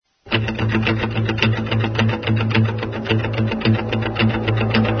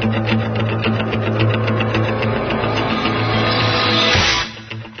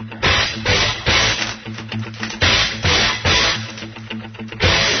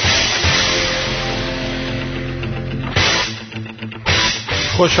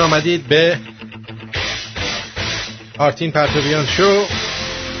خوش آمدید به آرتین پرتویان شو.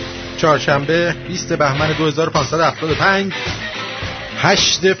 چهارشنبه 20 بهمن 2575،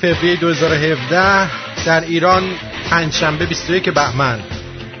 8 فوریه 2017. در ایران پنجشنبه 21 بهمن.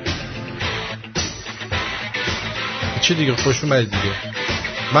 چی دیگه؟ خوش اومدید دیگه.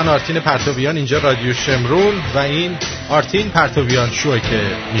 من آرتین پرتویان، اینجا رادیو شمرون و این آرتین پرتویان شو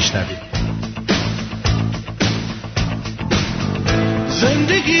که میشنوید.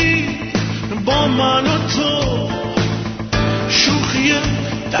 زندگی با من و تو شوخی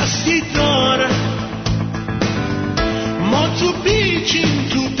دستی داره، ما تو پیچیم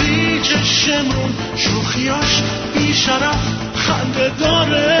تو پیچ شمرون، شوخیاش بیشرف خنده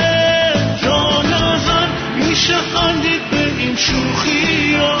داره. جا نزن میشه خندید به این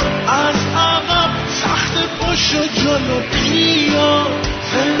شوخی ها، از عقب سخت پشت و جلو بیا.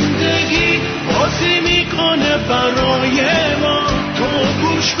 زندگی بازی میکنه برای ما، تو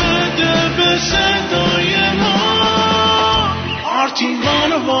گوش بده به صدای ما. آرتین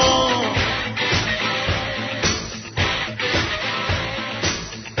بانوان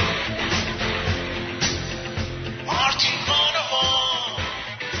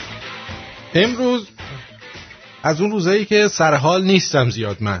امروز از اون روزایی که سرحال نیستم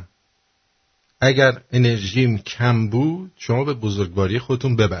زیاد. من اگر انرژیم کم بود شما به بزرگواری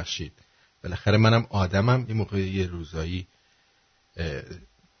خودتون ببخشید. بالاخره منم آدمم، یه موقع یه روزایی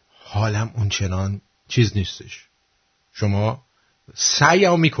حالم اونچنان چیز نیستش. شما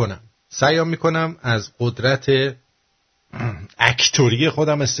سعیم میکنم از قدرت اکتوری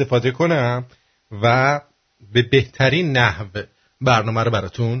خودم استفاده کنم و به بهترین نحو برنامه رو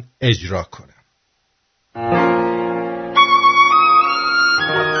براتون اجرا کنم.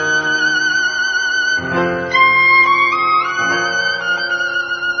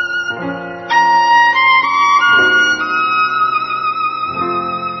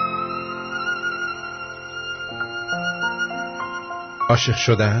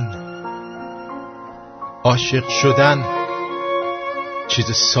 عاشق شدن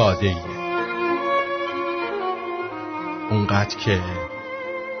چیز ساده ایه، اونقدر که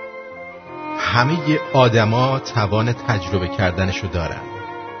همه آدما توان تجربه کردنشو دارن.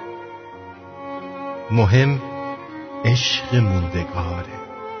 مهم عشق موندگاره،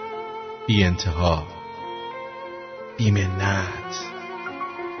 بی انتها، بی منت،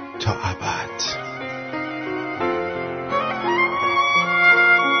 تا ابد.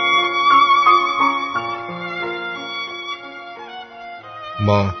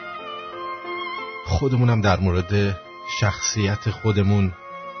 ما خودمونم در مورد شخصیت خودمون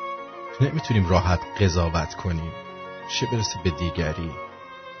نمیتونیم راحت قضاوت کنیم، چه برسه به دیگری.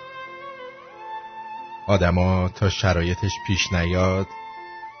 آدما تا شرایطش پیش نیاد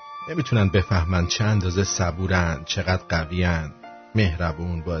نمیتونن بفهمن چه اندازه صبورن، چقدر قویان،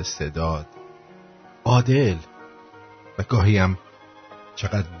 مهربون، با استعداد، عادل و گاهی هم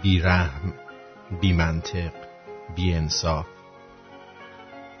چقدر بی‌رحم، بی‌منطق، بی‌انصاف.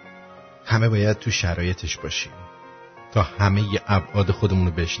 همه باید تو شرایطش باشیم تا همه ابعاد خودمون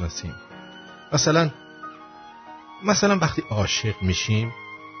رو بشناسیم. مثلا وقتی عاشق میشیم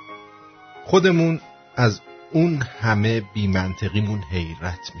خودمون از اون همه بی‌منطقیمون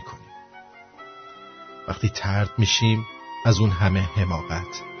حیرت میکنیم. وقتی طرد میشیم از اون همه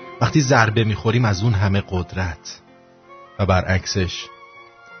حماقت. وقتی ضربه میخوریم از اون همه قدرت. و برعکسش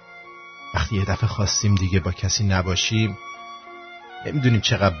وقتی یه دفعه خواستیم دیگه با کسی نباشیم نمیدونیم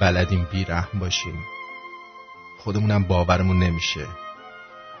چقدر بلدیم بی‌رحم باشیم. خودمونم باورمون نمیشه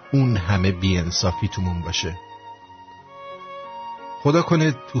اون همه بی‌انصافی تومون باشه. خدا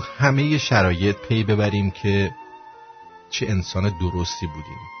کنه تو همه شرایط پی ببریم که چه انسان درستی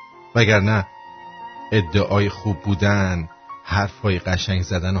بودیم، وگرنه ادعای خوب بودن، حرفای قشنگ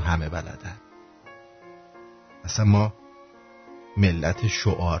زدن و همه بلدن. اصلا ما ملت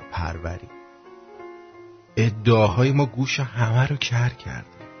شعار پروریم. ادعاهای ما گوش همه رو کر کرده.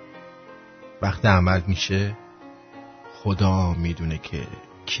 وقت عمل میشه خدا میدونه که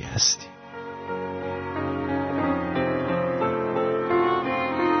کی هستی.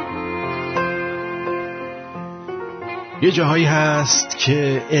 یه جاهایی هست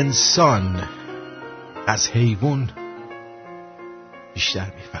که انسان از حیوان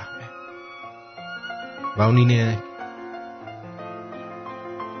بیشتر میفهمه و اون اینه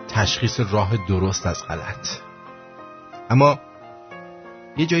تشخیص راه درست از غلط. اما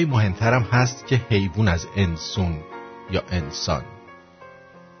یه جایی مهمترم هست که حیوان از انسان یا انسان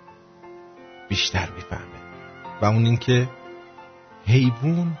بیشتر میفهمه و اون این که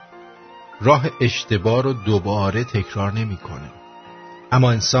حیوان راه اشتباه رو دوباره تکرار نمیکنه،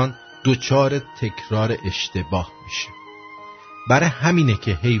 اما انسان دوچار تکرار اشتباه میشه. برای همینه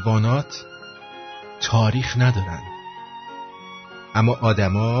که حیوانات تاریخ ندارن، اما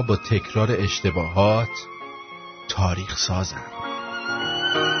آدما با تکرار اشتباهات تاریخ سازن.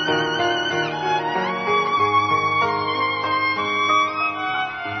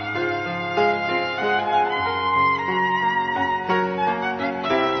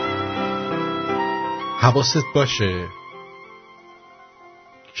 حواست باشه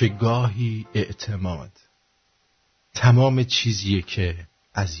که گاهی اعتماد تمام چیزیه که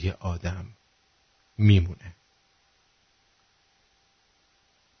از یه آدم میمونه.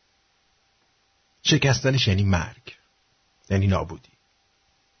 شکستنش یعنی مرگ، یعنی نابودی.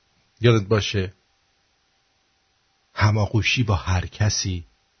 یادت باشه هماغوشی با هر کسی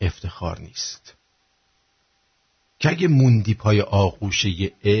افتخار نیست، که اگه موندی پای آغوش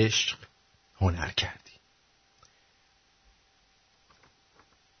یه عشق هنر کردی.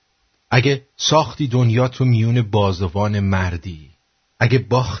 اگه ساختی دنیا تو میون بازوان مردی، اگه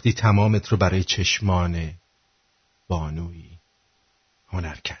باختی تمامت رو برای چشمان بانویی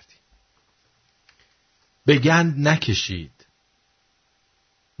هنر کردی. به گند نکشید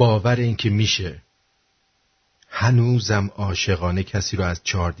باور این که میشه هنوزم عاشقانه کسی رو از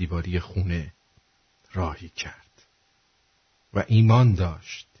چهار دیواری خونه راهی کرد و ایمان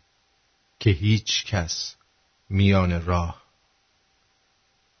داشت که هیچ کس میان راه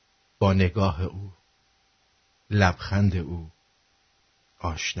با نگاه او، لبخند او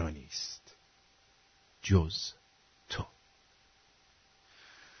آشنا نیست جز تو.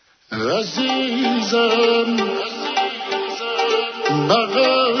 عزیزم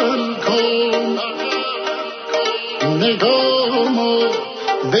بغل کن نگامو،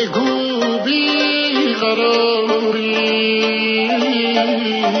 بگو بی قراری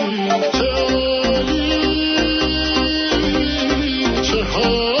چه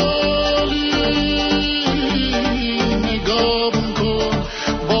حالی، نگام کن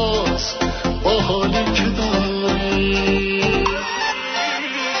باز با حالی که داری.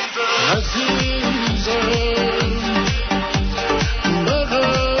 عزیزم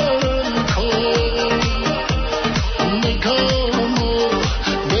بغل کن نگامو،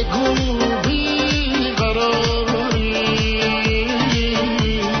 بگو بی قراری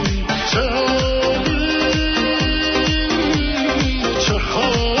چه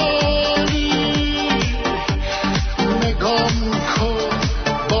حالی، نگام کن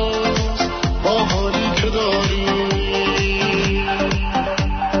باز با حالی که داری.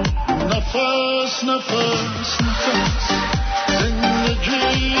 نفس نفس نفس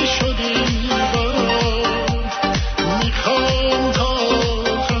زندگی شدی برام، میخوام تا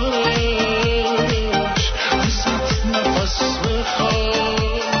آخرش ازت نفس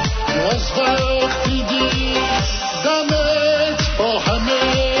بخوام. از وقتی دیدمت با همه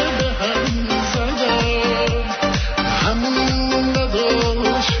به هم زدم، همون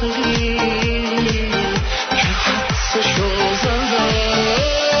نداشتی که حدسشو زدم.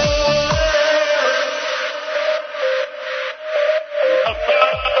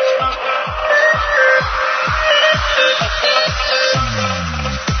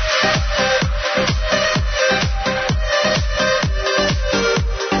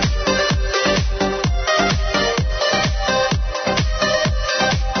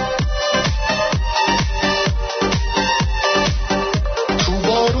 تو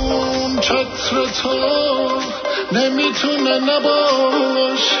بارون چتر تو نمیتونه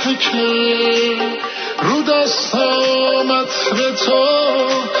نباشه که، رو دستام عطر تو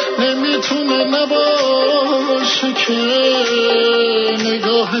نمیتونه نباشه که،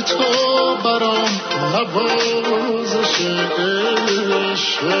 نگاه تو برام نوازشه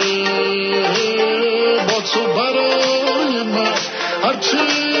عشقه. با تو برای من هرچی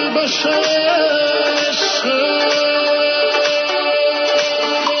بشه عشقه.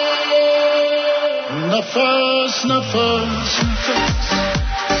 نفس نفس نفس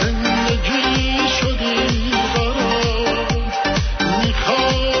زندگی شدی برام،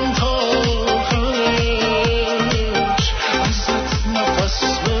 میخوام تا آخرش ازت نفس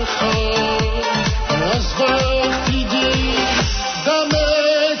بخوام. از وقتی دیدمت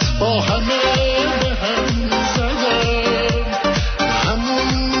با همه به هم زدم، همون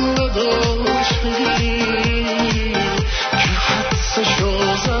نداشتی که حدسشو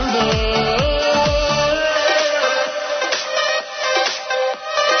زدم.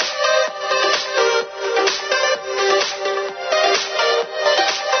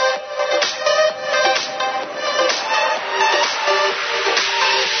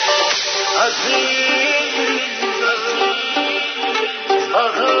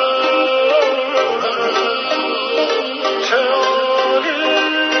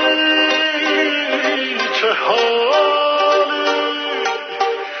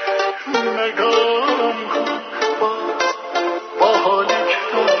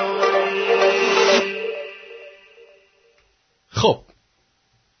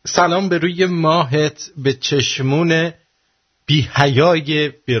 سلام به روی ماهت، به چشمون بی حیای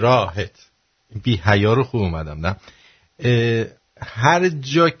براهت. بی حیا رو خوب اومدم نه؟ هر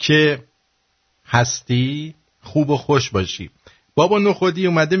جا که هستی خوب و خوش باشی. بابا نخودی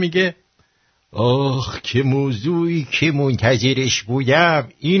اومده میگه آخ که موضوعی که منتظرش بودم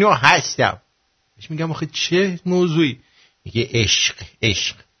اینو هستم. بهش میگم آخه چه موضوعی؟ میگه عشق.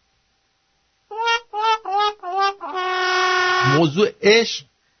 عشق موضوع عشق؟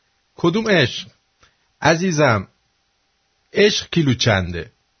 کدوم عشق عزیزم؟ عشق کیلو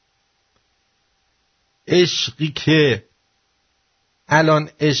چنده؟ عشقی که الان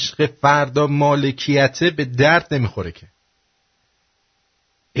عشق فردا مالکیته به درد نمیخوره که.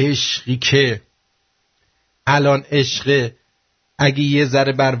 عشقی که الان عشق اگه یه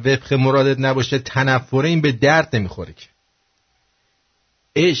ذره بر وفق مرادت نباشه تنفره، این به درد نمیخوره که.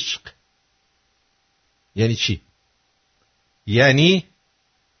 عشق یعنی چی؟ یعنی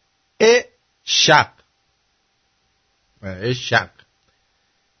عشق.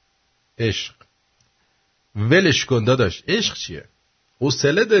 عشق ولش کن داداش. عشق چیه؟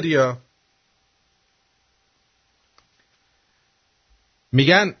 حوصله داری یا؟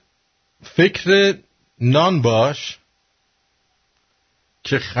 میگن فکر نان باش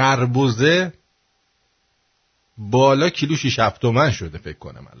که خربوزه بالا کیلو 6-7 تومن شده فکر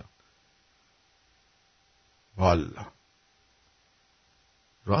کنم الان. والا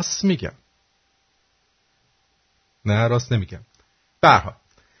راست میگم؟ نه راست نمیگم. به هر حال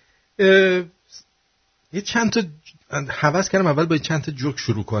یه چند تا هوس کردم اول با چند تا جوک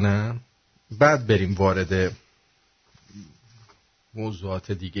شروع کنم، بعد بریم وارد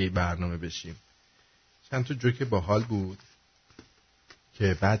موضوعات دیگه برنامه بشیم. چند تا جوک باحال بود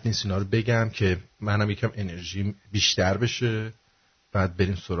که بعد نیست اینا رو بگم که منم یکم انرژیم بیشتر بشه، بعد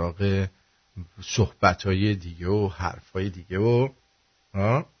بریم سراغ صحبت‌های دیگه و حرفای دیگه و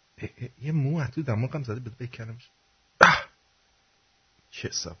یه مو تو دماغم زده بده بکنمش. چه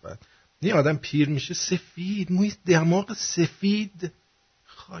صفت. یه آدم پیر میشه سفید، موی دماغ سفید،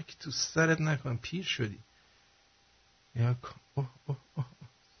 خاک تو سرت نکن، پیر شدی. یا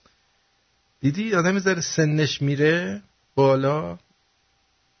دیدی آدم ذره سنش میره بالا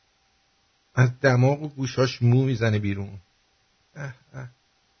از دماغ و گوشاش مو میزنه بیرون.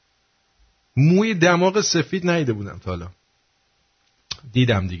 موی دماغ سفید ندیده بودم تا حالا.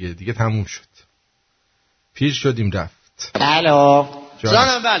 دیدم دیگه تموم شد. پیر شدیم رفت. الو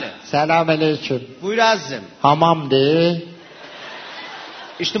جانم. بله سلام علیکم. Buyur azizim. Hamamdır.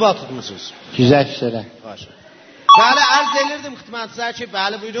 İştibat tutmuşsunuz. Güzel. Başa. Bəli, arz edirdim xidmətçilərə ki,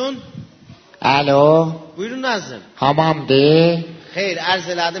 bəli buyurun. Alo. Buyurun azizim. Hamamdır. Xeyr, arz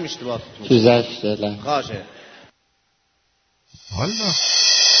elədim iştibat tutmuşsunuz. Güzel. Xahiş. والا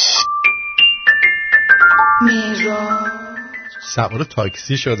مهراب سوار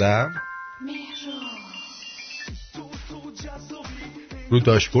تاکسی شدم، رو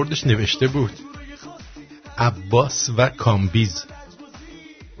داشبوردش نوشته بود عباس و کامبیز.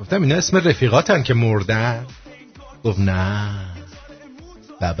 گفتم اینا اسم رفیقاتن که مردن؟ گفت نه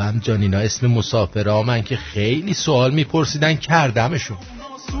بابام جان، اینا اسم مسافرامن که خیلی سوال میپرسیدن کردمشون.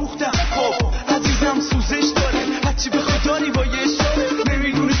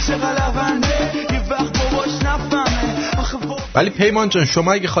 ولی پیمان جان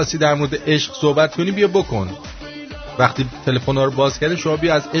شما اگه خواستی در مورد عشق صحبت کنی بیا بکن. وقتی تلفن‌ها رو باز کردی شما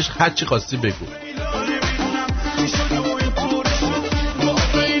بیا از عشق هر چی خواستی بگو.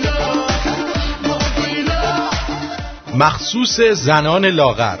 مخصوص زنان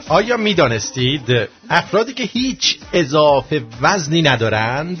لاغر، آیا می‌دانستید افرادی که هیچ اضافه وزنی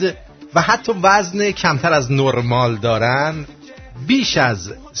ندارند و حتی وزن کمتر از نرمال دارند بیش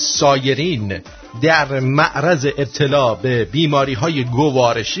از سایرین در معرض ابتلا به بیماری‌های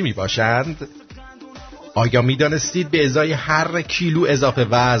گوارشی میباشند؟ آیا می‌دانستید به ازای هر کیلو اضافه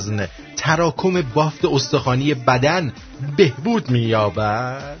وزن تراکم بافت استخوانی بدن بهبود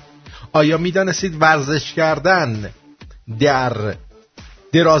می‌یابد؟ آیا می‌دانستید ورزش کردن در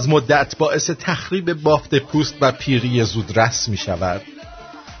دراز مدت باعث تخریب بافت پوست و پیری زودرس می‌شود؟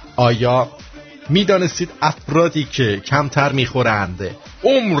 آیا می‌دانستید افرادی که کمتر می‌خورند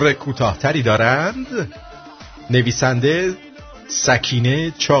عمر کوتاه‌تری دارند؟ نویسنده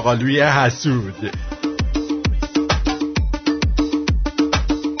سکینه چاقالوی حسود.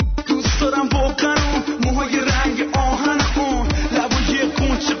 دوست دارم واقعا موهای رنگ آهن خون لبای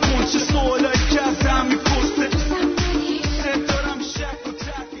قنچه سوالای که ازم میپرسه دارم شک و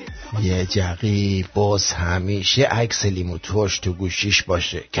تردید. یه جقی باز همیشه عکس لیمو ترش تو گوشیش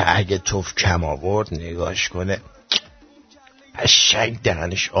باشه که اگه توف کم آورد نگاش کنه قشنگ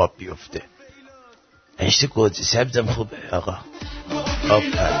دهنش آب بیفته. اشت گوزی سبزم خوبه آقا.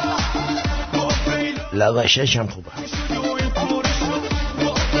 لغشش هم خوبه.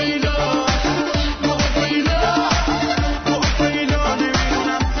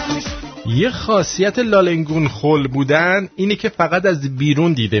 یه خاصیت لالنگون خل بودن اینه که فقط از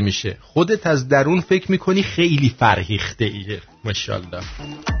بیرون دیده میشه. خودت از درون فکر میکنی خیلی فرهیخته ایه. ماشاءالله.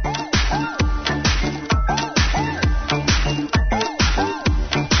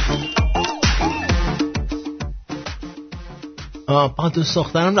 با دوست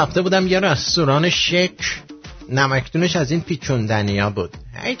دخترم رفته بودم یه رستوران شک. نمکدونش از این پیچوندنیا بود.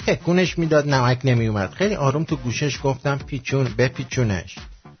 هی تکونش میداد نمک نمیومد. خیلی آروم تو گوشش گفتم بپیچونش.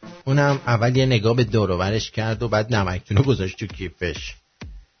 اونم اول یه نگاه به دور و برش کرد و بعد نمکدونو گذاشت تو کیفش.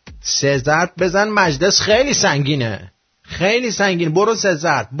 3 ضرب بزن مجلس خیلی سنگینه. خیلی سنگین. برو 3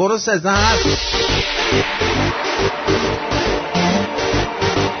 ضرب.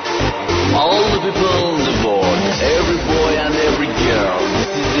 All the people on the board, every boy and every girl.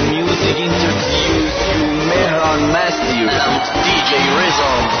 This is the music introduced to Mehran Mastir and DJ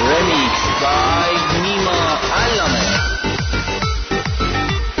Reza, remix by Nima Allame.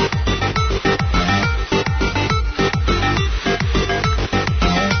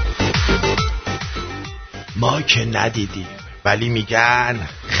 ما که ندیدیم ولی میگن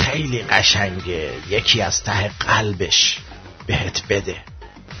خیلی قشنگه. یکی از ته قلبش بهت بده.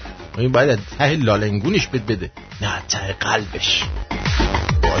 این باید ته لالنگونش بده. نه ته قلبش.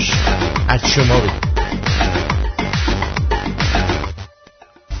 باشه از شما بده.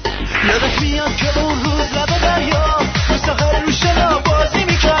 یادت میاد که اون روز لب دریا مسافر رو شنا بازی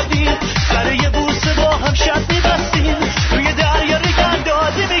میکردیم، سر یه بوسه با هم شب میبستیم، روی دریا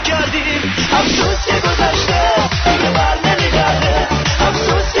ریگندازی میکردیم. افسوس که گذشته دیگه بر نمیگرده.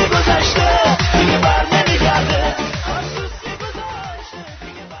 افسوس که گذشته دیگه بر نمیگرده.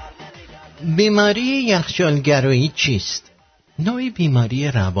 بیماری یخچالگرایی چیست؟ نوعی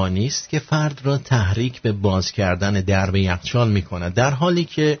بیماری روانی است که فرد را تحریک به باز کردن درب یخچال می‌کند، در حالی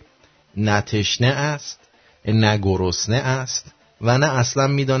که نه تشنه است، نه گرسنه است و نه اصلا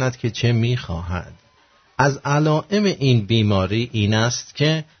می‌داند که چه می‌خواهد. از علائم این بیماری این است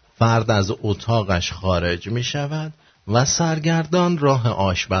که فرد از اتاقش خارج می‌شود و سرگردان راه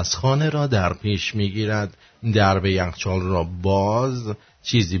آشپزخانه را در پیش می‌گیرد، درب یخچال را باز،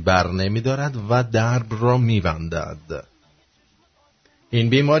 چیزی بر نمی‌دارد و درب را می‌بندد. این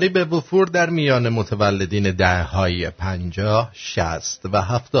بیماری به وفور در میان متولدین دهه‌های 50، 60 و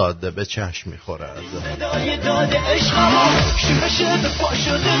 70 به چشم می‌خورد.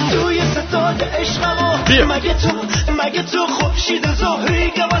 مگه تو خورشید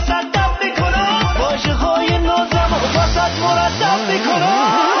ظهری که واسط دم می‌کنم، واژه‌های نازم واسط مرتب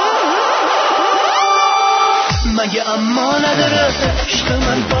می‌کنم. مگه اما نداره عشق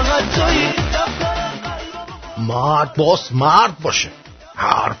من فقط تویی. مرد باس مرد باشه،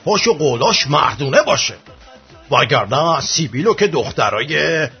 حرفاش و قولاش مردونه باشه، وگرنه سیبیلو که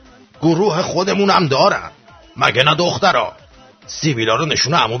دخترای گروه خودمونم دارن. مگه نه دخترا؟ سیبیلا رو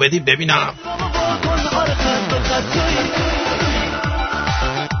نشونه عمو بدید ببینم.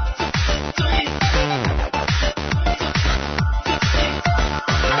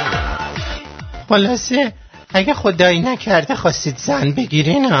 خلاصه اگه خدایی نکرده خواستید زن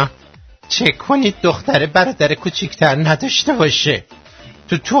بگیرین چک کنید دختره برادر کوچیکتر نداشته باشه.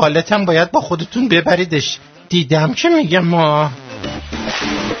 تو توالت هم باید با خودتون ببریدش. دیدم که میگم ما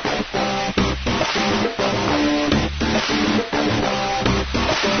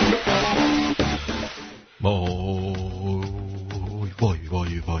وای.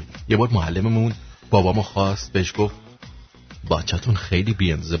 یه بار معلممون بابامو خواست، بهش گفت بچه‌تون خیلی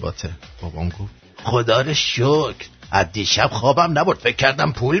بی‌انضباطه. بابام گفت خدا رو شکر از دیشب خوابم نبرد، فکر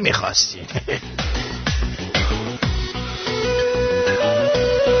کردم پول میخواستی.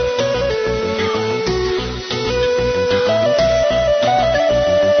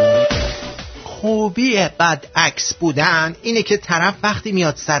 خوبی بد عکس بودن اینه که طرف وقتی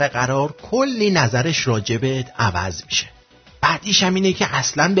میاد سر قرار کلی نظرش راجبت عوض میشه. بعدیش هم اینه که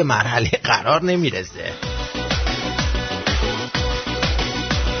اصلاً به مرحله قرار نمیرسه.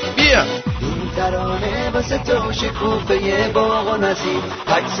 بیا این ترانه واسه تو شکوفه باغ و نسیم،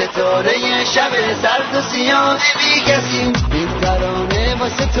 پک ستاره شب سرد و سیاه بی کسی. این ترانه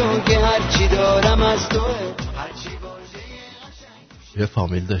واسه تو که هرچی دارم از توه، هرچی باشه. یه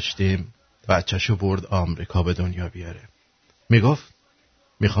فامیل داشتیم، بچه‌شو برد آمریکا به دنیا بیاره. میگفت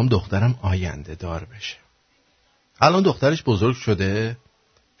میخوام دخترم آینده دار بشه. الان دخترش بزرگ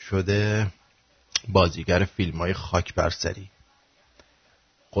شده بازیگر فیلم‌های خاک بر سری.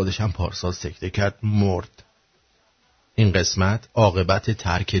 خودش هم پارسال سکته کرد، مرد. این قسمت عاقبت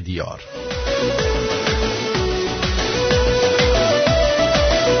ترک دیار.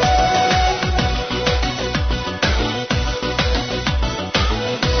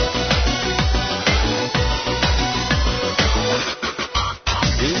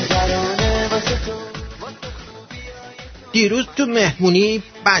 دیروز تو مهمونی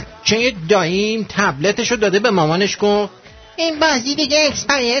بچه داییم تبلتشو داده به مامانش گفت این بازی دیگه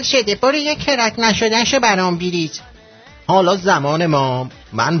اکسپایر شده، برو یه کرک نشدهشو برام بریز. حالا زمان ما،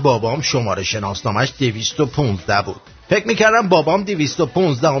 من بابام شماره شناسنامش 215 بود. فکر میکردم بابام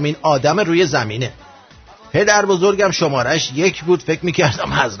 215 امین آدم روی زمینه. پدر بزرگم شمارش 1 بود، فکر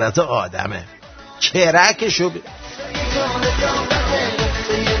میکردم حضرت آدمه. کرکشو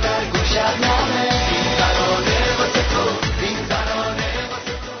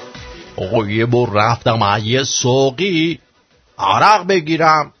آقا یه بار رفتم یه سوقی عرق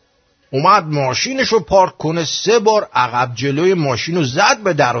بگیرم، اومد ماشینشو پارک کنه، 3 بار عقب جلوی ماشینو زد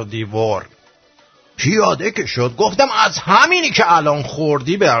به در و دیوار. پیاده که شد گفتم از همینی که الان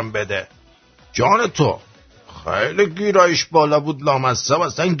خوردی برم بده. جان تو خیلی گیرایش بالا بود، لامصب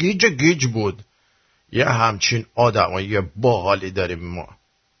اصلا گیج بود. یه همچین آدمایی باحالی داریم ما،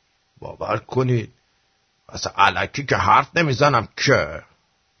 باور کنید. اصلا الکی که حرف نمیزنم که.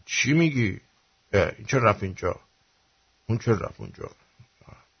 چی میگی؟ این چه رفت اینجا؟ اون چه رفت اونجا؟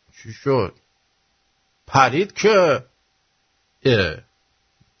 چی شد؟ پرید که؟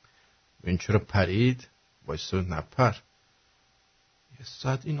 این چرا پرید؟ بایسته نپر. یه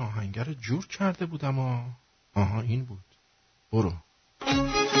ساعت این آهنگر رو جور کرده بودم. آها این بود. برو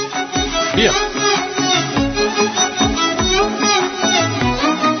بیا.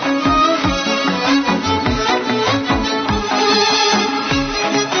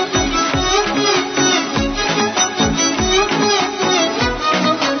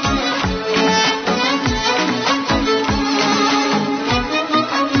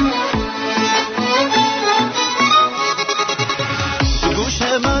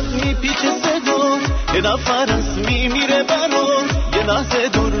 یه نفر از میمیره برام، یه لحظه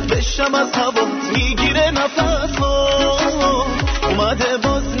دور بشم از هوا میگیره نفس ها. اومده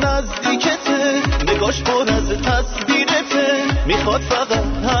باز نزدیکته، نگاش پر از تصویرته، میخواد فقط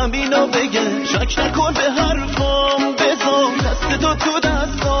همینو بگه، شک نکن به حرفام، بذار دست تو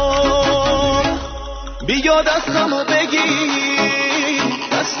دستام. بیا دستمو بگیر،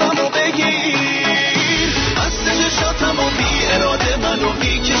 دستمو بگیر، دست چشاتمو بی اراده منو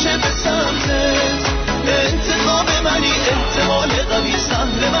میکشه به سمتت. انتقام منی احتمال قوی،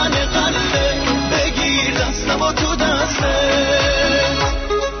 سهم من قلبه، بگیر دستمو تو دستت.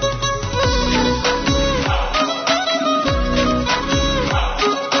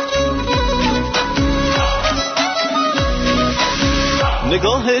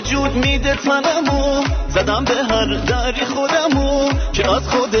 نگاه جود میده تنمو، زدم به هر دری خودمو، که از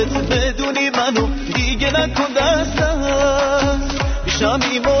خودت بدونی منو دیگه نکن دستت.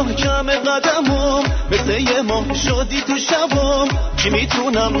 بیشمی محکم قدمم، مثل یه ماه شدی تو شبام. چی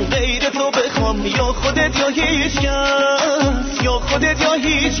میتونم غیر تو بخوام، یا خودت یا هیچ کس، یا خودت یا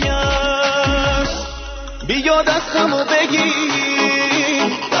هیچ کس. بیا دستمو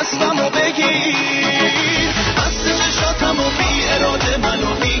بگیر، دستمو بگیر، دست چشاتمو بی اراده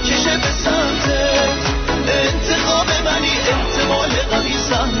منو میکشه به سمتت. انتقام منی احتمال قوی،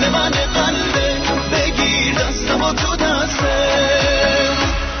 سهم من قلبه، بگیر دستمو تو دستت.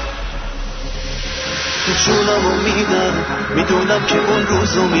 تو جونمو میدم، میدونم که اون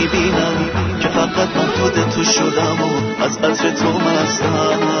روزو میبینم که فقط من خودت تو شدم و از عطر تو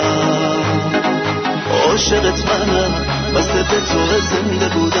مستم. عاشقت منم، بسته به تو زنده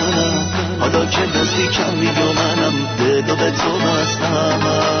بودنم، حالا که نزدیکم میگو منم دل به تو مستم.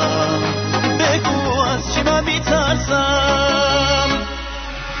 بگو از چی من میترسم.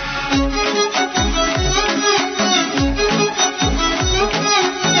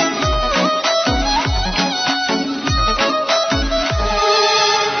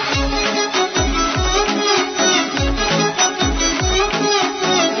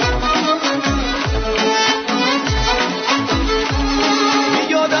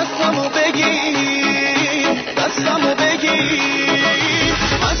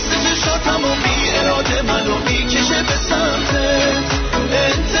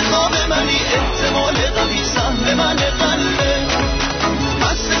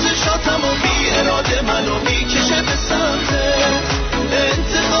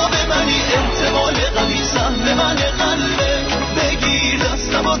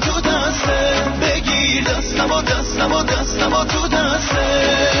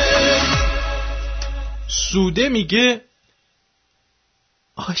 سوده میگه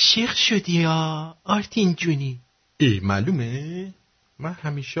عاشق شدی یا آرتین جونی؟ معلومه من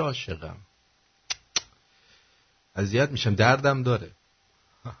همیشه عاشقم. اذیت میشم، دردم داره.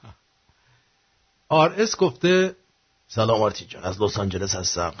 آرس گفته سلام آرتین جان، از لس آنجلس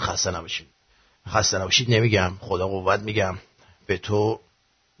هستم. خسته نباشید نمیگم، خدا قوت میگم به تو.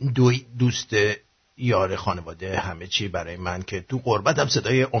 دوست یار خانواده همه چی برای من که تو غربتم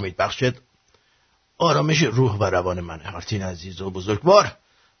صدای امید بخشت آرامش روح و روان منه. مارتین عزیز و بزرگوار،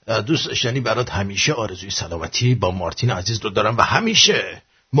 دوست داشتنی برات همیشه آرزوی سلامتی با مارتین عزیز رو دارم و همیشه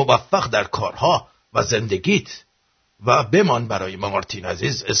موفق در کارها و زندگیت و بمان برای مارتین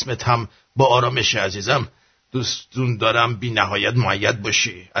عزیز. اسمت هم با آرامش عزیزم، دوستون دارم بی نهایت مؤید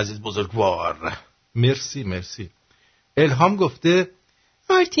باشی عزیز بزرگوار. مرسی مرسی. الهام گفته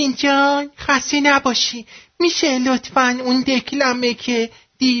مارتین جان خسته نباشی، میشه لطفاً اون دکلمه که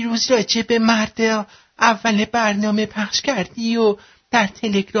دیروز راجع به مرد اول برنامه پخش کردی و در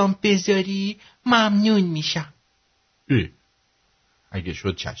تلگرام بذاری؟ ممنون میشم. اگه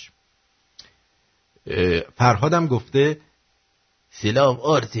شد چشم. فرهادم گفته سلام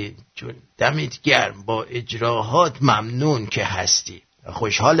آرتین جون، دمت گرم، با اجراهات ممنون که هستی،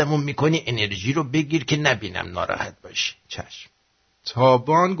 خوشحالمون میکنی، انرژی رو بگیر که نبینم ناراحت باشی. چشم.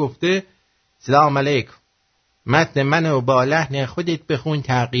 تابان گفته سلام علیکم، متن منو با لحن خودت بخون،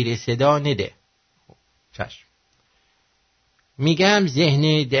 تغییر صدا نده. چشم. میگم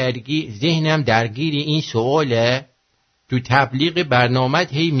ذهنم درگیر این سواله. تو تبلیغ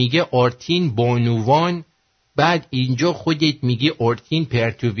برنامت هی میگه آرتین بانوان، بعد اینجا خودت میگه آرتین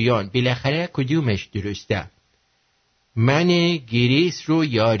پرتویان، بالاخره کدومش درسته؟ من گریس رو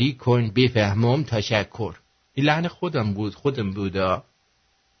یاری کن بفهمم، تشکر. این لحن خودم بوده.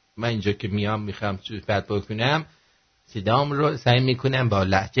 من اینجا که میخوام صحبت بکنم صدام رو سعی میکنم با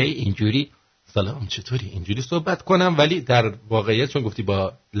لهجه اینجوری سلام چطوری اینجوری صحبت کنم، ولی در واقعیت چون گفتی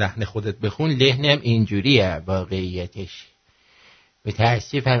با لحن خودت بخون، لحنم اینجوریه واقعیتش.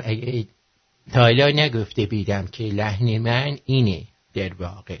 متاسفم اگه تا حالا نگفته بیدم که لحن من اینه در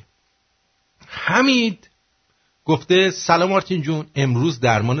واقع. حمید گفته سلام مارتین جون، امروز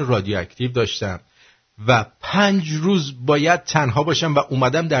درمان رادیواکتیو داشتم و 5 روز باید تنها باشم و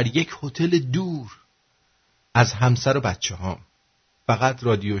اومدم در یک هتل دور از همسر و بچه هام. فقط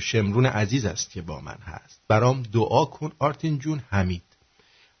رادیو شمرون عزیز است که با من هست. برام دعا کن آرتین جون.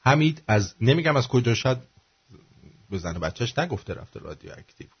 حمید از نمیگم از کجا، شاید به زن و بچهش نگفته رفته رادیو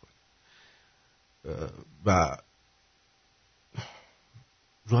اکتیو کنه و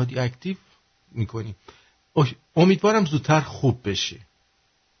رادیو اکتیو میکنی. امیدوارم زودتر خوب بشی.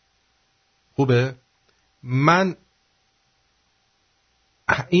 خوبه؟ من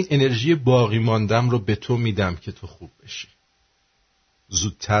این انرژی باقی ماندم رو به تو میدم که تو خوب بشی،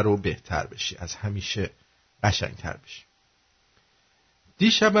 زودتر و بهتر بشی، از همیشه قشنگتر بشی.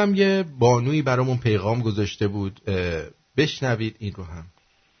 دیشبم یه بانویی برامون پیغام گذاشته بود، بشنوید این رو هم.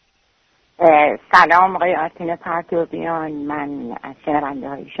 سلام آقای آرتین پرتویان، من از شنونده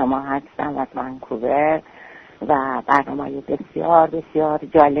های شما هستم از ونکوور و برنامه بسیار بسیار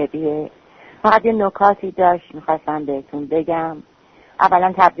جالبیه. فقط یه نکاتی داشت میخواستم بهتون بگم.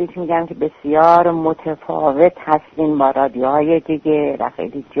 اولا تبریک میگم که بسیار متفاوت هستین با رادیوهای دیگه و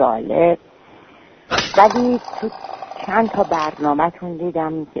خیلی جالب، ولی تو چند تا برنامه‌تون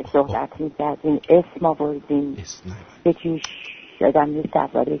دیدم که صحبت می‌کردین، اسم آوردین. یکیش یادم نیست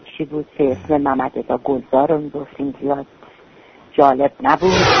درباره چی بود که اسم محمد رضا گلزار رو میگفتین، زیاد جالب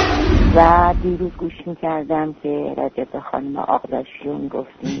نبود. و دیروز گوش می‌کردم که راجع به خانم آقداشیون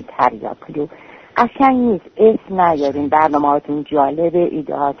گفتین تریاکلو. قشنگ نیست اسم نیارین. برنامه‌هاتون جالبه،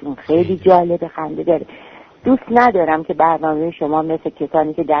 ایده‌هاتون خیلی جالبه، خنده داره. دوست ندارم که برنامه شما مثل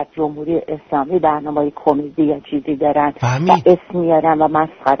کسانی که در جمهوری اسلامی برنامه‌های کمدی یا چیزی دارن و اسم میارن و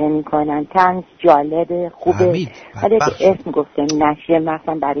مسخره میکنن. طنز جالبه، خوبه، ولی که اسم گفته نشه.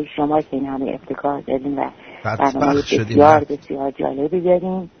 مثلا برای شما که این همه ابتکار دارین و برنامه بسیار بسیار جالبی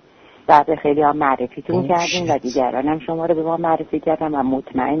دارین و به خیلی ها معرفیتون کردین و دیگران هم شما رو به ما معرفی کردن و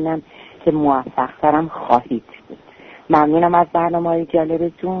مطمئنم که موفق‌ترم خواهید بود. ممنونم از برنامه‌های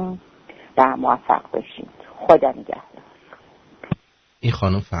جالبتون و موفق باشید. خدا نگهدار. این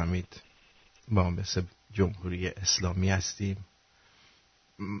خانم فهمید ما مثل جمهوری اسلامی هستیم.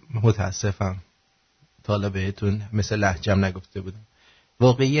 متاسفم تا حالا بهتون مثل لهجم نگفته بودم.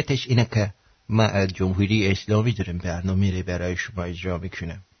 واقعیتش اینه که ما از جمهوری اسلامی داریم برنامه رو برای شما اجرا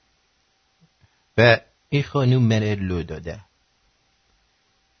میکنم و این خانم من لو داده.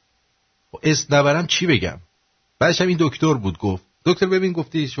 اسم نبرم چی بگم؟ بعدش هم این دکتر بود، گفت دکتر ببین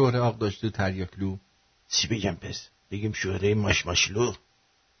گفتی شوهر آق داشته تریاکلو. چی بگم پس؟ بگیم شوهره ماشماشلو؟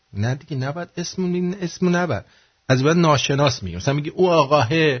 نه دیگه نباید اسمو نبر. از بعد ناشناس میگم. مثلا میگی او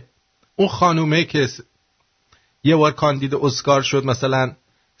آقاهه، اون خانومه که یه بار کاندید اسکار شد مثلا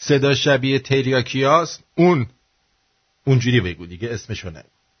صدا شبیه تریاکیاست، اونجوری بگو دیگه، اسمشو نگو.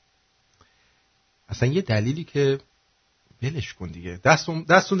 اصلا یه دلیلی که ولش کن دیگه،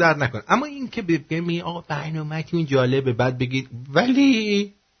 دستون درد نکن. اما این که بگمی آقا برنامه‌تون جالبه بعد بگید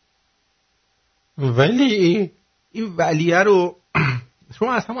ولی ولی این ولیه رو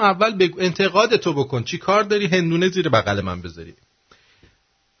شما از همون اول بگو، انتقادتو بکن. چی کار داری هندونه زیر بغل من بذاری؟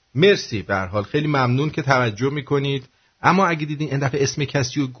 مرسی، به هر حال خیلی ممنون که توجه میکنید. اما اگه دیدین این دفعه اسم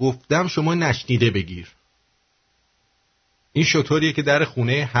کسی رو گفتم شما نشنیده بگیر. این شطوریه که در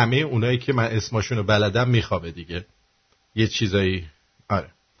خونه همه اونایی که من اسمشونو بلدم میخوابه دیگه. یه چیزایی. آره.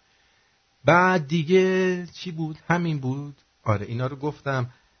 بعد دیگه چی بود؟ همین بود. آره اینا رو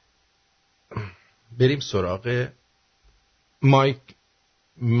گفتم. بریم سراغ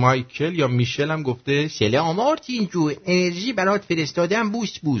مایکل یا میشل هم گفته سلام آرتین جو، انرژی برات فرستادم،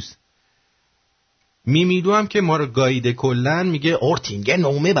 بوس بوس. میمیدو هم که ما رو گاییده کلن میگه آرتین یه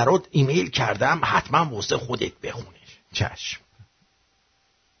نامه برات ایمیل کردم، حتما واسه خودت بخونش. چشم.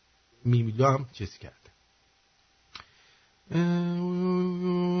 میمیدو هم چیز کرده.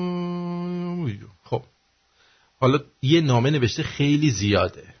 خب حالا یه نامه نوشته خیلی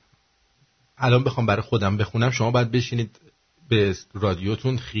زیاده. الان بخوام برای خودم بخونم شما باید بشینید به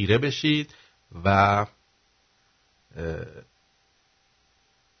رادیوتون خیره بشید و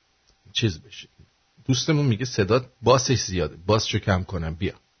چیز بشید. دوستمون میگه صدات باسش زیاده، باسشو کم کنم.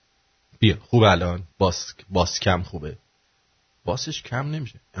 بیا خوبه الان؟ باس کم خوبه؟ باسش کم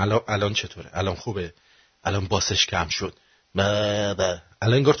نمیشه. الان چطوره؟ الان خوبه؟ الان باسش کم شد. الان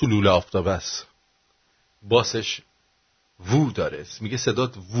انگار تو لوله آفتاب است. باسش وو داره. میگه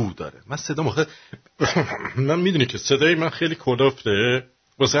صدات وو داره. من صدا مخه من میدونی که صدای من خیلی کلفته،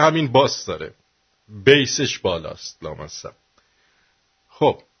 واسه همین باس داره، بیسش بالاست لامصب.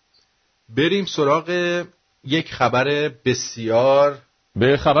 خب بریم سراغ یک خبر بسیار.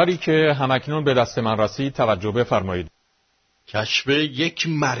 به خبری که همکنون به دست من رسید توجه بفرمایید. کشف یک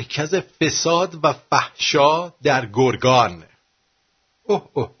مرکز فساد و فحشا در گرگان.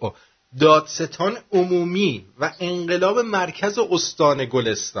 دادستان عمومی و انقلاب مرکز استان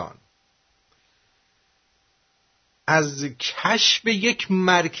گلستان از کشف یک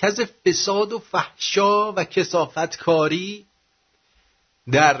مرکز فساد و فحشا و کثافتکاری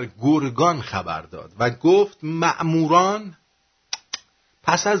در گرگان خبر داد و گفت مأموران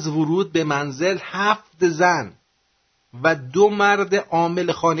پس از ورود به منزل 7 زن و 2 مرد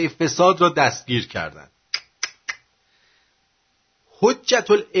عامل خانه فساد را دستگیر کردند.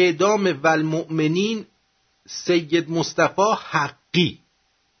 حجت الاعدام و المؤمنین سید مصطفی حقی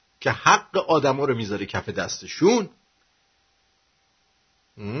که حق آدما رو میذاره کف دستشون،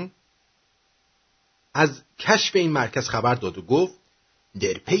 از کشف این مرکز خبر داد و گفت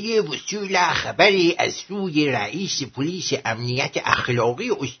در پی وصول خبری از سوی رئیس پلیس امنیت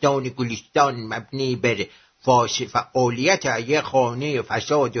اخلاقی استان گلستان مبنی بر فعالیت یک خانه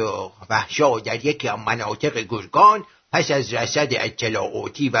فساد و فحشا در یکی از مناطق گرگان، پس از رصد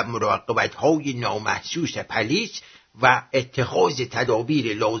اطلاعاتی و مراقبت‌های نامحسوس پلیس و اتخاذ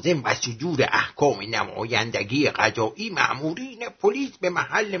تدابیر لازم و صدور احکام نمایندگی قضایی، مأمورین پلیس به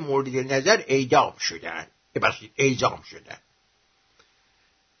محل مورد نظر اعدام شدند.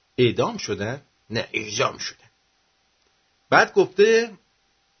 اعدام شدن؟ نه، اعزام شدن. بعد گفته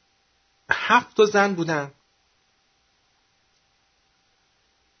 7 زن بودن،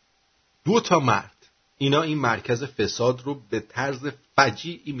 2 مرد. اینا این مرکز فساد رو به طرز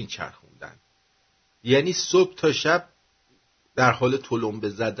فجیعی میچرخوندن. یعنی صبح تا شب در حال تلمبه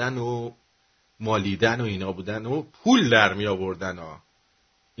زدن و مالیدن و اینا بودن و پول در می آوردن.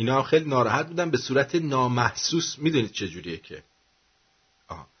 اینا هم خیلی ناراحت بودن به صورت نامحسوس. میدونید چه جوریه که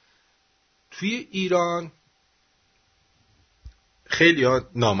توی ایران خیلی ها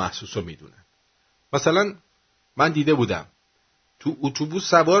نامحسوس رو میدونن. مثلا من دیده بودم تو اتوبوس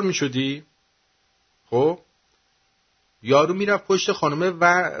سوار می شدی، خب یارو میرفت پشت خانمه و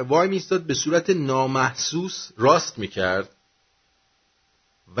وای میستاد به صورت نامحسوس راست میکرد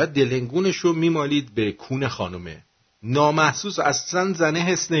و دلنگونش رو میمالید به کون خانمه. نامحسوس، اصلا زنه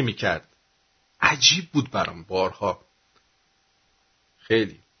حس نمیکرد. عجیب بود برام بارها.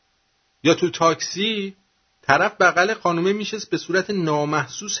 خیلی. یا تو تاکسی طرف بغل خانمه میشست به صورت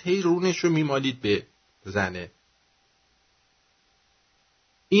نامحسوس هی رونش رو میمالید به زنه.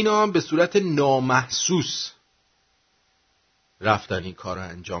 اینا هم به صورت نامحسوس رفتن این کار رو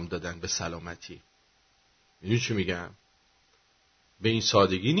انجام دادن به سلامتی. میدونی چی میگم؟ به این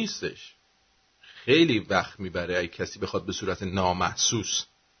سادگی نیستش. خیلی وقت میبره اگه کسی بخواد به صورت نامحسوس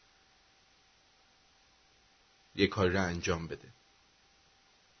یه کاری رو انجام بده.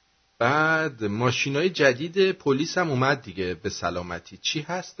 بعد ماشینای جدید پلیس هم اومد دیگه به سلامتی. چی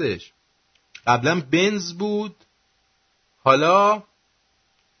هستش؟ قبلا بنز بود، حالا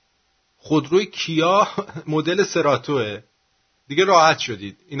خودروی کیا مدل سراتوه. دیگه راحت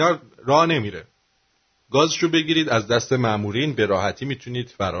شدید، اینا راه نمیره. گازشو بگیرید از دست مامورین، به راحتی میتونید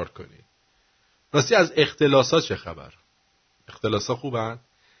فرار کنید. راستی از اختلاسا چه خبر؟ اختلاسا خوبن؟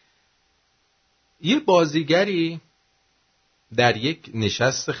 یه بازیگری در یک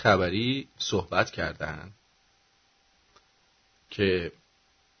نشست خبری صحبت کردن که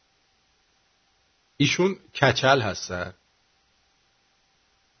ایشون کچل هستن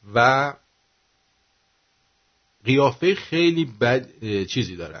و قیافه خیلی بد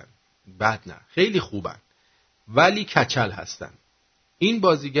چیزی دارن، بد نه خیلی خوبن ولی کچل هستن. این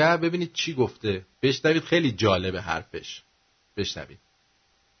بازیگر ببینید چی گفته، بشنوید، خیلی جالبه حرفش، بشنوید.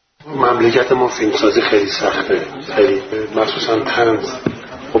 مملکت ما فیلمسازی خیلی سخته، خیلی مخصوصا طنز.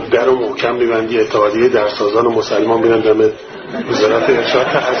 خب در و محکم میبندی، اتحادیه درسازان مسلمان میرن دم وزارت ارشاد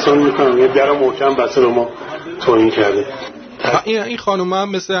تحسن میکنن، یه در و محکم بسته رو ما توهین کرده. این خانوم هم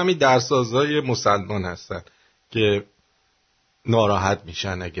مثل همین درسازای مسلمان هستن که ناراحت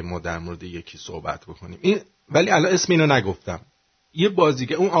میشن اگه ما در مورد یکی صحبت بکنیم. این ولی الان اسم اینو نگفتم، یه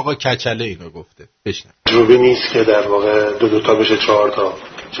بازیگر اون آقا کچله اینو گفته. بشنم. جوبی نیست که در واقع دو تا بشه 4 تا،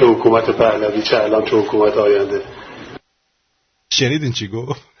 چه حکومت پهلوی چه الان چه حکومت آینده. شنیدین چی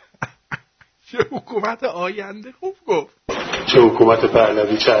گفت؟ چه حکومت آینده؟ خوب گفت. چه حکومت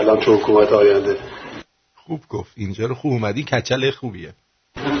پهلوی چه الان چه حکومت آینده. خوب گفت. اینجا رو خوب اومدی، کچله خوبیه.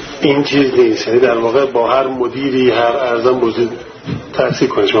 این چیز نیست، یعنی در واقع با هر مدیری هر ارزم بزرگ تحصیل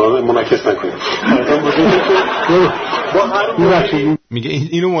کنید، شما منعکس نکنید. با هر مدیری میگه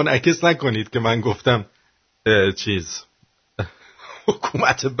اینو منعکس نکنید که من گفتم چیز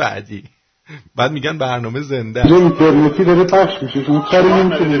حکومت بعدی. بعد میگن برنامه زنده اینترنتی داره پخش میشه، شما کاری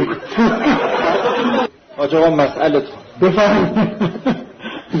نمی‌کنید. آقا مسئله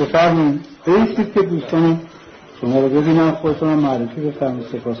بفرمایید. بایستید که دوستان شما رو ببینم، خودتونم معرفی بفرمایید.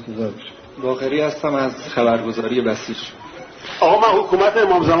 سپاسگزار میشم. باقری هستم از خبرگزاری بسیج. آقا من حکومت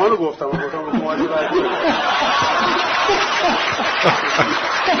امام زمان رو گفتم حکومت بعدی.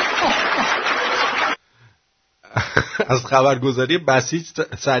 از خبرگزاری بسیج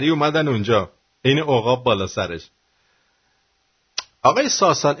سریع اومدن اونجا، این عقاب بالا سرش. آقای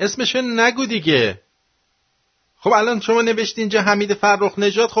ساسان اسمشو نگو دیگه. خب الان شما نوشتی اینجا حمید فرخ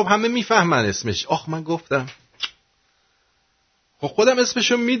نژاد، خب همه میفهمن اسمش. آخ من گفتم. خب خودم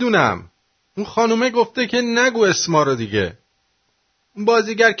اسمشو میدونم. اون خانومه گفته که نگو اسما رو دیگه. اون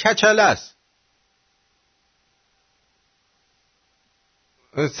بازیگر کچله است.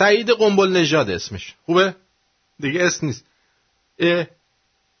 سعید قنبل نژاد اسمش. خوبه؟ دیگه اسم نیست.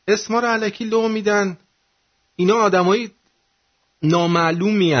 اسما رو الکی لو میدن. اینا آدمای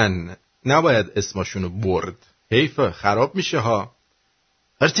نامعلومین، نباید اسمشونو برد. حیفه، خراب میشه ها.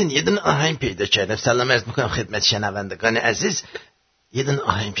 هرتین یه دن آهنگ پیدا کردم. سلام عرض میکنم خدمت شنوندگان عزیز. یه دن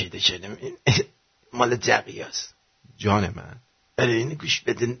آهنگ پیدا کردم، مال جقی هست. جان من. آره اینو گوش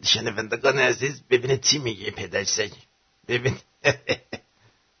بدین شنوندگان عزیز، ببینه چی میگه پدر سگی. ببین.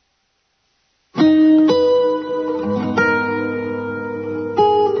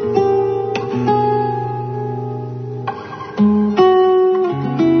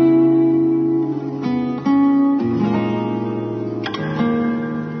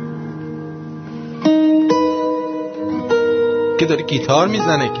 که داره گیتار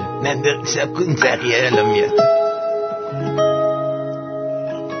میزنه که نه سب کن زقیه الان میاد.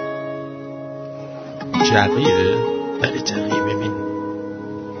 جقیه؟ بله جقیه. ببین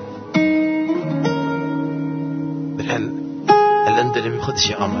الان داره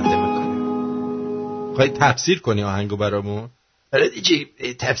خودش آماده میکنه. خواهی تفسیر کنی آهنگو برامون؟ آره دیگه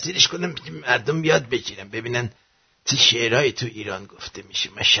تفسیرش کنم مردم یاد بگیرن، ببینن چه شعرهایی تو ایران گفته میشه.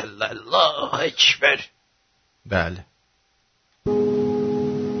 ماشاءالله الله اکبر. بله.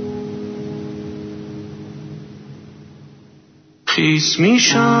 خیس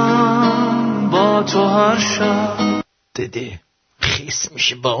میشم با تو هر شب. دیدی خیس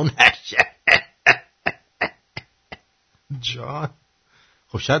میشه با اون هر شب. جان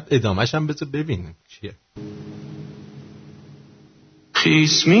خب شاید ادامهش هم بذار ببینیم چیه.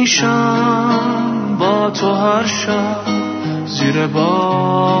 خیس میشم با تو هر شب زیر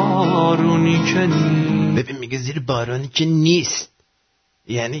بارونی که نیست. ببین میگه زیر بارونی که نیست،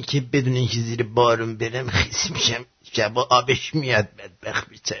 یعنی که بدون اینکه زیر بارون برم خیس میشم، شبا آبش میاد بدبخت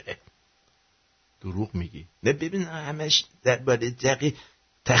بیچاره. دروغ میگی؟ نه ببین همش درباره جقی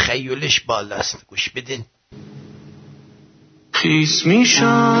تخیلش بالاست، گوش بدین. خیس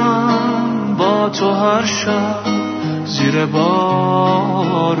میشم با تو هر شب زیر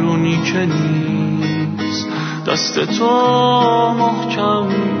بارونی که نیست. دست تو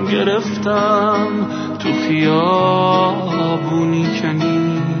محکم گرفتم تو خیابونی که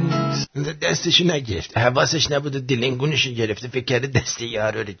نیست. دستشو نگرفت، حواسش نبود و دلنگونشو گرفته، فکر کرده دست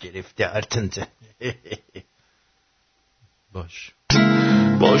یارو رو گرفته. آرتنزه باش.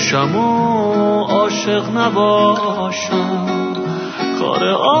 باشم و عاشق نباشم، کار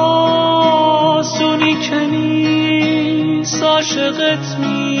آسونی که نیست. عاشقت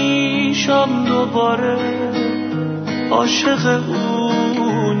میشم دوباره، عاشق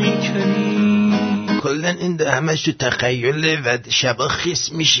اونی که نیست. کلن این ده همش تو تخیله و شبا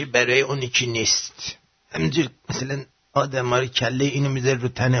خیس میشه برای اونی که نیست. همینجور مثلا آدم ها رو کله اینو میذاره رو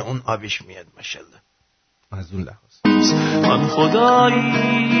تن اون آبش میاد. ماشالله. از اون لحاظ من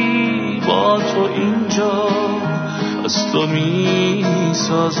خدایی با تو اینجا از تو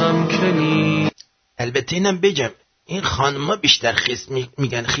میسازم که نیست. البته اینم بگم این خانما بیشتر خیس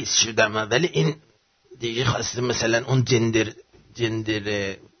میگن خیس شدم، ولی این دیگه خواسته مثلا اون جندر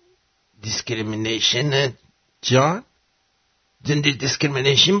دیسکریمینیشن جان جندر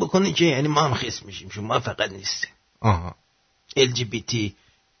دیسکریمینیشن بکنه که یعنی ما هم خیس میشیم، شما فقط نیستیم. آها LGBT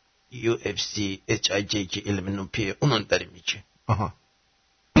UFC HIJ که علم پی اونون داره میگه. آها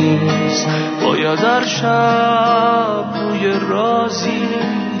باید در شب روی رازی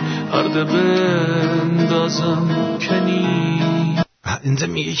پرده بندازم که نیست. اینجا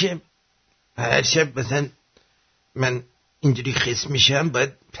میگه که هر شب مثلا من اینجوری خیس میشم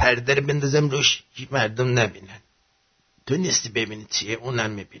باید پرده رو بندازم روش که مردم نبینن. تو نیستی ببینی چیه، اونم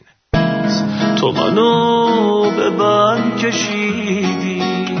میبینن. تو منو به بند کشیدی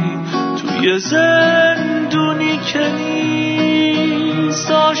توی زندونی که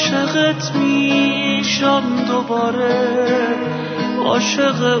نیست. عاشقت میشم دوباره،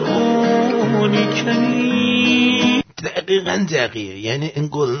 عاشق اونی که نیست. دقیقاً یعنی این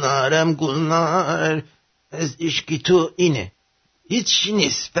گلنارم گلنار از عشقی تو اینه، هیچی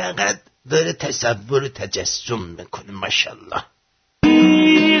نیست، فقط داره تصور و تجسم میکنه. ماشالله.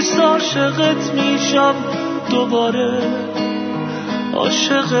 عاشقت میشم دوباره،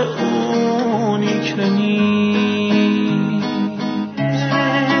 عاشق اونی که نیست.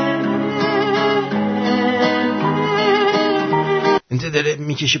 انت داره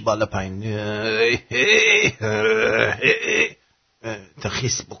میکشه بالا پایین تا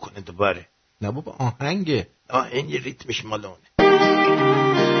خیس بکنه دوباره. نه بابا آهنگ ریتمش مالونه.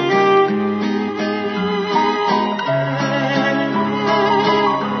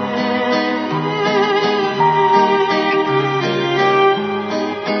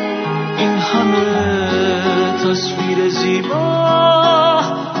 این همه تصویر زیبا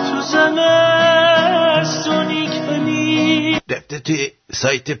تو زمستونی که نیست. رفته توی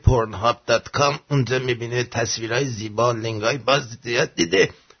سایت pornhub.com اونجا میبینه تصویرهای زیبا، لینگای باز زیاد دیده.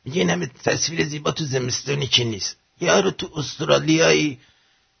 میگه این همه تصویر زیبا تو زمستونی که نیست. یارو تو استرالیایی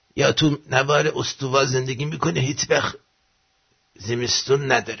یا تو نوار استوا زندگی میکنه، هیچ وقت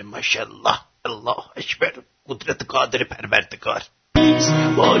زمستون نداره. ماشاءالله. الله اکبر. قدرت قادر پروردگار.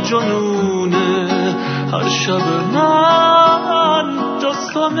 با جنونه هر شب من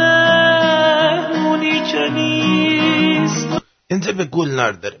دستم اونی که نیست. اینجا به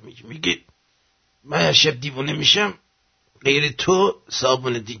گلنار داره میگه من هر شب دیوونه میشم، غیر تو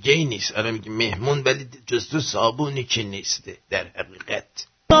صابون دیگه ای نیست. آره میگه مهمون، ولی جز تو صابونی که نیسته در حقیقت.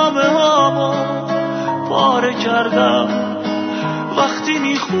 نامه هامو پاره کردم وقتی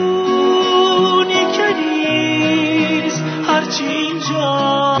میخونی که نیست. هرچی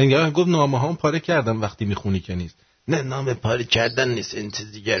اینجا نگاه گفت نامه هام پاره کردم وقتی میخونی که نیست. نه نامه پاره کردن نیست، این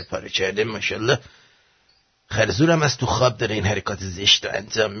چیز دیگر پاره کرده. ماشاءالله خرزورم از تو خواب داره این حرکات زشت رو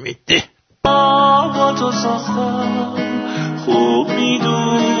انجام میده. با تو ساختم خوب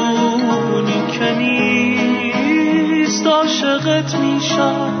میدونی که نیست. عاشقت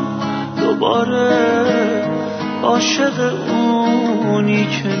میشم دوباره، عاشق اونی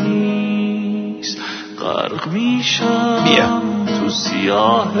که نیست. غرق میشم تو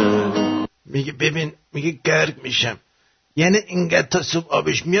سیاهه. میگه ببین، میگه غرق میشم، یعنی اینقدر تا صبح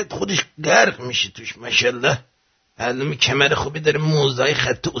آبش میاد خودش غرق میشه توش. ماشاءالله معلومه کمر خوبی داره، موزای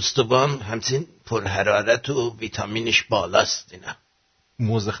خط استوام همچنین پرحرارت و ویتامینش بالاست. اینا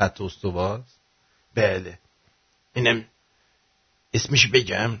موز خط استواست. بله. اینم اسمش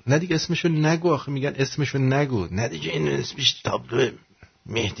بگم؟ نه دیگه اسمشو نگو، آخه میگن اسمشو نگو. نه دیگه این اسمش تابلو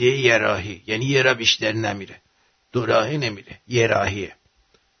مهدی یراهی، یعنی یه را بیشتر نمیره، دو راهی نمیره، یه راهیه،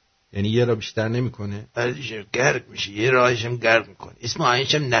 یعنی یه را بیشتر نمیکنه. بعدش غرق میشه، یه راهش هم غرق میکنه. اسم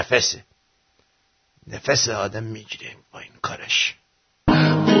آهنگش هم نفسه، نفس آدم میگیره با این کارش.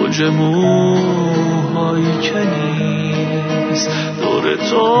 اوج موهایی که نیست دور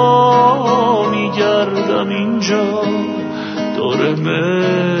تو میگردم اینجا، دور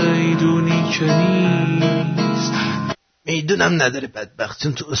میدونی که نیست. میدونم نداره بدبخت،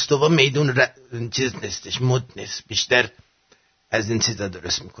 چون تو استوا میدون چیز نیستش، مد نیست، بیشتر از این چیزا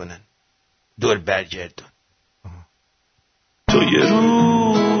درست میکنن، دور برگردون. تو یه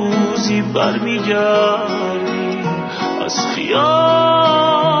روزی برمیگردی از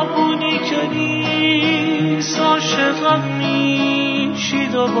خیابونی که نیست، عاشقم میشی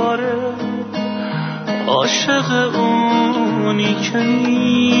دوباره، عاشق اونی که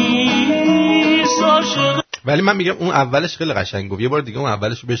نیست، عاشق. ولی من میگم اون اولش خیلی قشنگ گفت. یه بار دیگه اون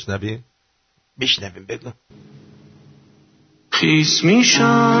اولش رو بشنویم. بگو. خیس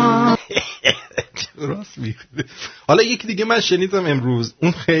میشم. راست میگه. حالا یکی دیگه من شنیدم امروز،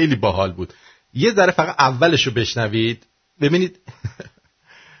 اون خیلی باحال بود. یه ذره فقط اولش رو بشنوید ببینید.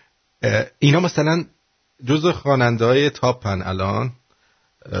 اینا مثلا جزو خواننده‌های تاپن الان.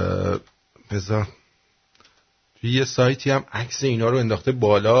 بذار توی یه سایتی هم عکس اینا رو انداخته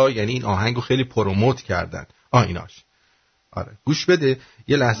بالا، یعنی این آهنگو خیلی پروموت کردن. ایناش. آره گوش بده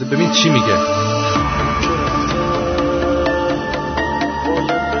یه لحظه ببین چی میگه.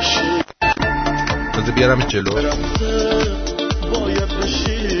 بذار بیارم جلو. باید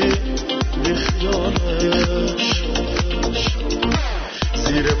بشی بیخیالش،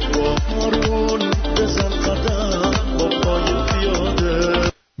 زیر بارون بزن قدم با پای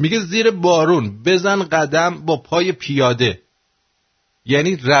پیاده. میگه زیر بارون بزن قدم با پای پیاده.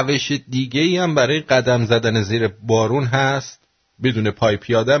 یعنی روش دیگه‌ای هم برای قدم زدن زیر بارون هست، بدون پای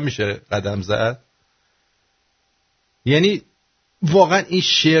پیاده میشه قدم زد. یعنی واقعا این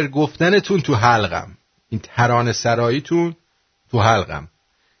شعر گفتنتون تو حلقم، این ترانه سراییتون تو حلقم،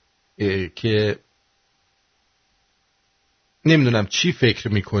 که نمیدونم چی فکر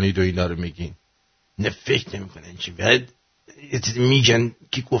میکنید و اینا رو میگین. نه فکر نمیکنن چی، باید میگن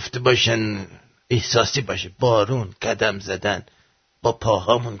که گفته باشن احساسی باشه. بارون، قدم زدن، با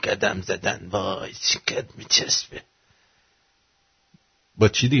پاهامون قدم زدن. وای چقدر میچسبه. با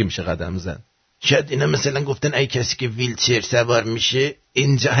چی دیگه میشه قدم زد؟ شاید اینا مثلا گفتن ای کسی که ویلچر سوار میشه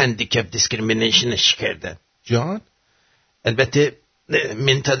اینجا هندیکپ دیسکریمینیشنش کردن. جان البته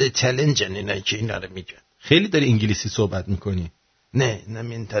منتال چالنجن اینا که اینا رو میگن. خیلی داری انگلیسی صحبت میکنی. نه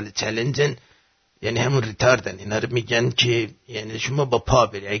منتال چالنجن یعنی همون ریتاردن. اینا رو میگن که یعنی شما با پا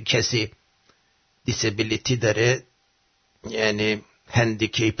بری، اگه کسی دیسابیلیتی داره یعنی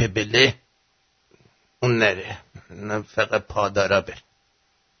هندیکیپبله اون نره، نه فقط پا دارا بره.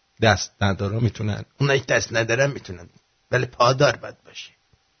 دست ندارا میتونن، اونایی دست ندارن میتونن، ولی پادار باید باشه.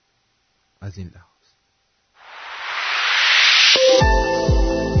 از این لحاظ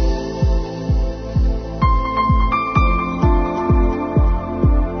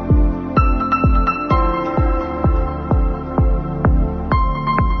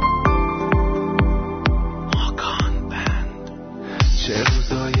چه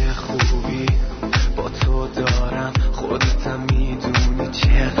روزای خوبی با تو دارم، خودتم میدونی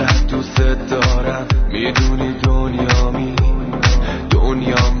چقدر دوست دارم. میدونی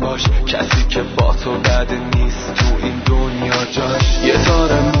دنیام باش، کسی که با تو بد نیست تو این دنیا جاش. یه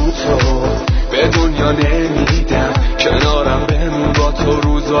تار مو تو به دنیا نمیدم، کنارم بمون با تو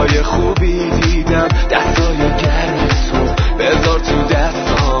روزای خوبی دیدم. دستای گرم تو بذار تو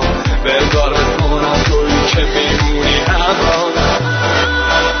دستام، بذار بکنم توی که میمونی همراه.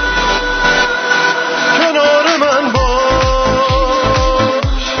 کنار من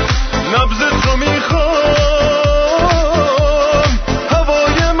باش، نبضت رو میخوام،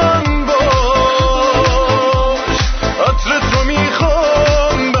 هوای من باش، عطرت رو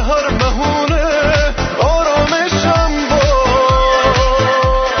میخوام، به هر بهونه آرامشم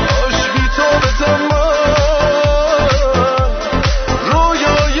باش. بی تو به تمام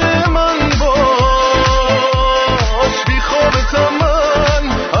رویای من باش، بی خوابت من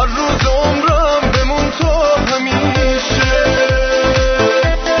هر روز عمرم بمون تو همیشه.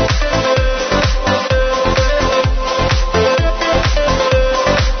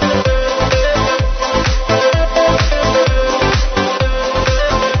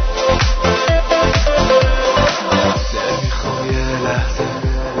 نمیخوای لحظه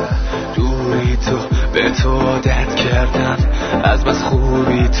دوری تو به تو عادت کردم، از بس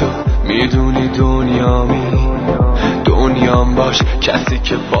خوبی تو میدونی دنیام باش، کسی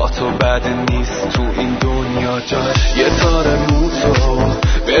که با تو بد نیست تو این دنیا جاش. یه تار مو تو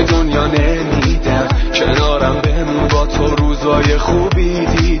به دنیا نمیدم، کنارم بمون با تو روزای خوبی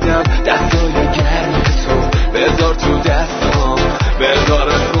دیدم. دستای گرم تو بذار تو دستام، بذار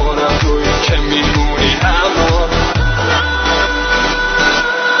کنم توی که میمونی همراه.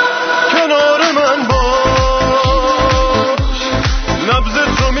 کنار من باش،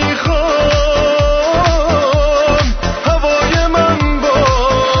 نبضت رو میخوام، هوای من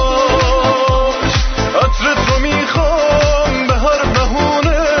باش، عطرت رو میخوام، به هر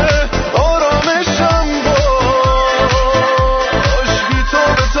بهونه آرامشم باش. بی تو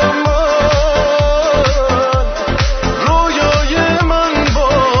به تمام رویای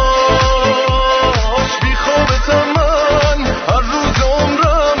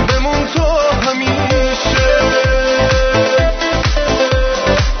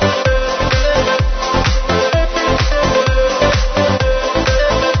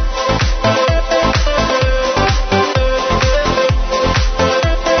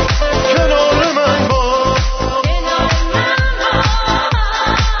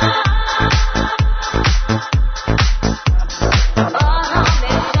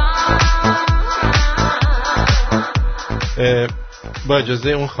با اجازه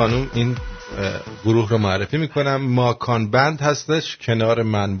اون خانم این گروه رو معرفی میکنم. ماکان بند هستش، کنار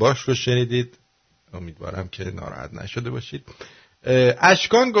من باش رو شنیدید، امیدوارم که ناراحت نشده باشید.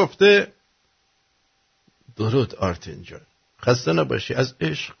 اشکان گفته درود آرتین جان، خسته نباشی، از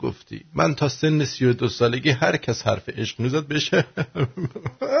عشق گفتی، من تا سن 32 سالگی هر کس حرف عشق میزد بشه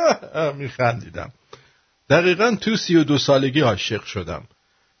میخندیدم. دقیقاً تو 32 سالگی عاشق شدم،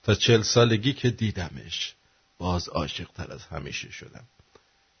 تا 40 سالگی که دیدمش باز عاشق تر از همیشه شدم.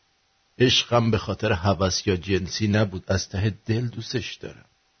 عشقم به خاطر هوس یا جنسی نبود، از ته دل دوستش دارم.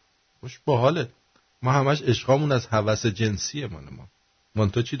 خوش باحاله. ما همش عشقامون از هوس جنسیه. من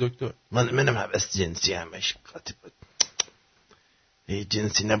تو چی دکتر؟ منم هوس جنسی همش قاطی بود.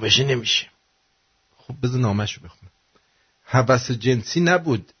 جنسی نباشه نمیشه. خب بذار نامشو بخونم. هوس جنسی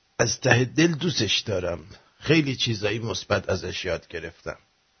نبود، از ته دل دوستش دارم، خیلی چیزایی مثبت ازش یاد گرفتم.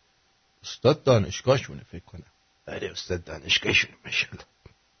 استاد دانشگاهشونه فکر کنم. آره استاد دانشگاهشونه ماشاءالله.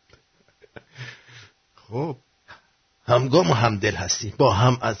 خب همگام و همدل هستیم، با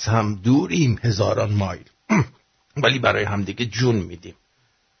هم از هم دوریم هزاران مایل ولی برای هم دیگه جون میدیم.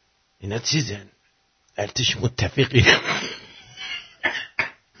 اینا چیزن ارتش متفقی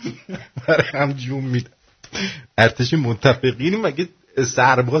برای هم جون میدیم. ارتش متفقین مگه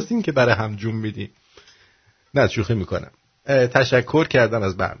سربازین که برای هم جون میدیم؟ نه شوخی میکنم. تشکر کردم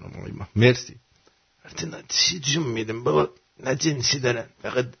از برنامه ما، مرسی. نه چی جون میدیم بابا، نه جنسی دارن،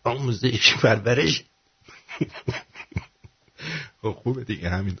 فقط آموزش پرورش. خب خوبه دیگه،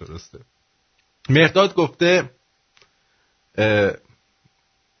 همین درسته. مهرداد گفته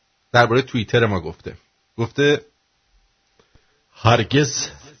درباره توییتر ما گفته هرگز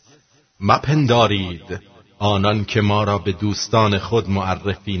مپندارید آنان که ما را به دوستان خود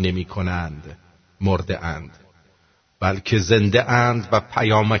معرفی نمی کنند مرده اند، بلکه زنده اند و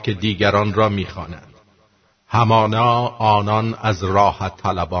پیامک دیگران را می خوانند. همانا آنان از راحت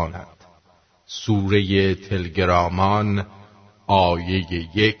طلبانند. سوره تلگرامان آیه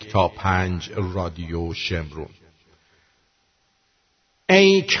 1-5 رادیو شمرون.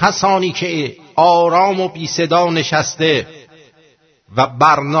 ای کسانی که آرام و بی صدا نشسته و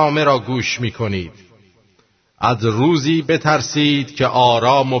برنامه را گوش می کنید، از روزی بترسید که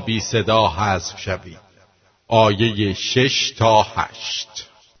آرام و بی صدا حذف شوید. آیه 6-8.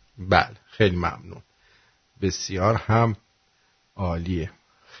 بله خیلی ممنون، بسیار هم عالیه،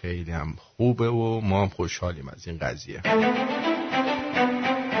 خیلی هم خوبه و ما هم خوشحالیم از این قضیه.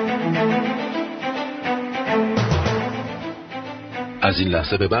 از این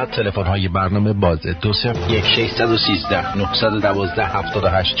لحظه به بعد تلفن‌های برنامه بازه.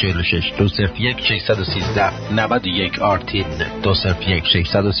 201-613-912-7846 201-613-91 آرتین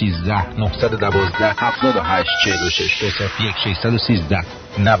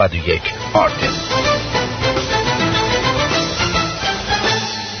 201-613-912-7846 201-613-91 آرتین.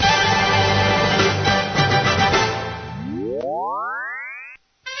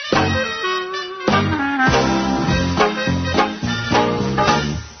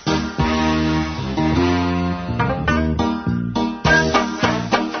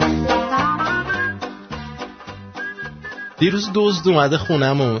 دیروز دزد اومده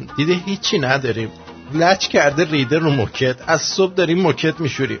خونمون، دیده هیچی نداریم، لچ کرده ریده رو موکت، از صبح داریم موکت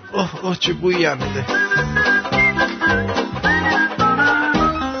میشوریم. اوه چه بویی هم میده.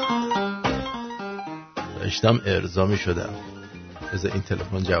 داشتم ارضا میشدم. بذار این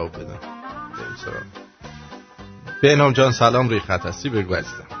تلفن جواب بدم. بهنام جان سلام، روی خط هستی، بگو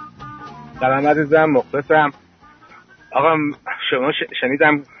عزیزم. سلام عزیزم، مخلصم. آقا شما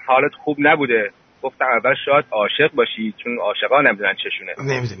شنیدم حالت خوب نبوده، گفتم اول شاید عاشق باشی چون عاشقا نمیدونن چشونه.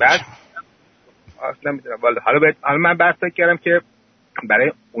 بعد نمیدونم حالا من بحث کردم که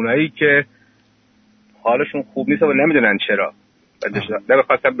برای اونایی که حالشون خوب نیست و نمیدونن چرا، بعد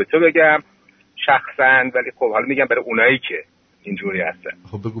خواستم به تو بگم شخصا، ولی خب حالا میگم برای اونایی که اینجوری هستن.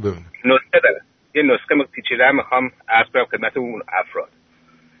 خب بگو ببینم. نسخه داره، یه نسخه پیچیده میخوام عرض کنم خدمت اون افراد.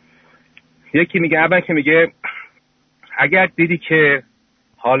 یکی میگه اول که میگه اگر دیدی که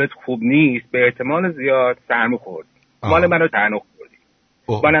حالت خوب نیست به احتمال زیاد سرمو خورد، مال منو تنو خوردی،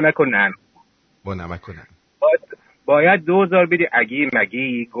 با نمک و نن. باید 2000 بدی اگی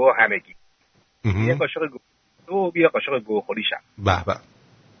مگی گو همگی. یه قاشق گو یه قاشق گوخوری شم. به به.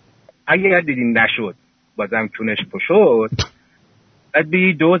 اگر دیدی نشد بازم کونش پشد، بعد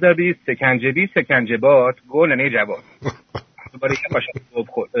بی 2000 بدی سکنجبات گو ننه جواد. دوباره یه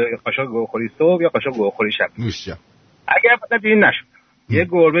قاشق گوخوری صبح یا قاشق گوخوری شب. نوشجا. اگر فقط دیدی نشد یه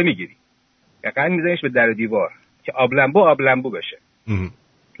گربه میگیری یقیقا میزنیش به در دیوار که آبلنبو بشه.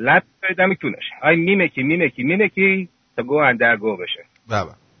 لط دم کونش، ای میمکی تا گو اندر گو بشه.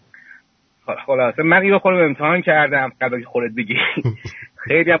 بابا. خلاصه من اینو خودم امتحان کردم قبل که خودت بگی.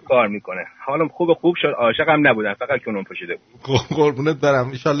 خیلی هم کار میکنه. حالم خوب شد. عاشقم نبودم، فقط کنون پوشیده بود. قربونت برم.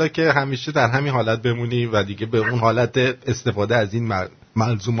 ان شاءالله که همیشه در همین حالت بمونی و دیگه به اون حالت استفاده از این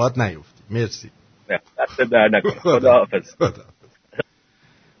ملزومات نیفتی. مرسی. دست در نکنه. خداحافظ.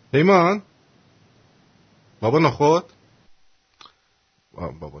 پیمان بابا نخود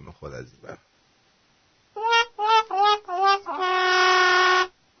عزیزم.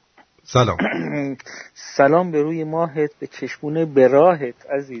 سلام به روی ماهت، به چشمونه به راهت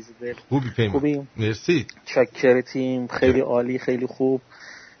عزیز دل. خوبی؟ مرسی. چاکرتیم، خیلی عالی، خیلی خوب،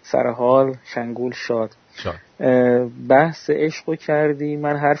 سرحال، شنگول، شاد. بحث عشقو کردی،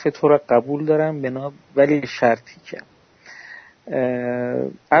 من حرف تو را قبول دارم ولی شرطی که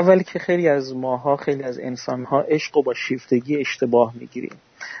اول که خیلی از ماها، خیلی از انسانها عشقو با شیفتگی اشتباه میگیریم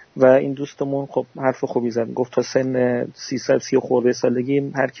و این دوستمون خب حرف خوبی زد، گفت تا سن 330 خورده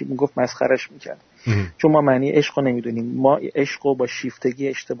سالگی هر کی میگفت مسخرش میکرد، چون ما معنی عشقو نمیدونیم. ما عشقو با شیفتگی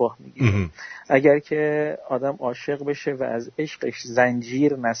اشتباه میگیریم. اگر که آدم عاشق بشه و از عشقش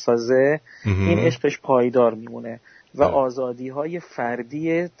زنجیر نسازه، این عشقش پایدار میمونه و آزادی‌های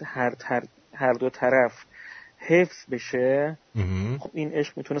فردی هر دو طرف حفظ بشه. خب این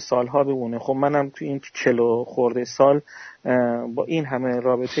عشق میتونه سالها بمونه. خب منم تو این 40 خورده سال با این همه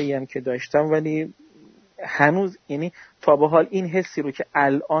رابطه‌ای هم که داشتم، ولی هنوز یعنی تا به حال این حسی رو که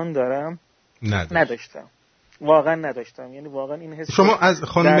الان دارم نداشتم. واقعا نداشتم. یعنی واقعا این حس. شما از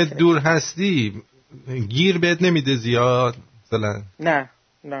خانم دور هستی گیر بهت نمیده زیاد مثلا؟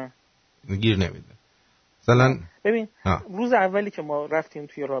 نه گیر نمیده مثلا. ببین روز اولی که ما رفتیم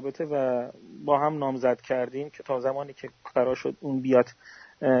توی رابطه و با هم نامزد کردیم که تا زمانی که قرار شد اون بیاد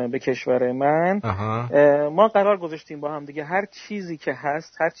به کشور من، ما قرار گذاشتیم با هم دیگه هر چیزی که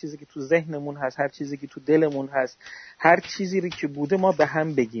هست، هر چیزی که تو ذهنمون هست، هر چیزی که تو دلمون هست، هر چیزی که بوده ما به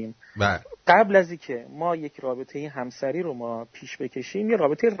هم بگیم. قبل از اینکه ما یک رابطه همسری رو ما پیش بکشیم، یه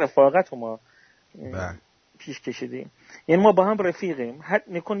رابطه رفاقت رو ما پیش کشیدیم. یعنی ما با هم رفیقیم.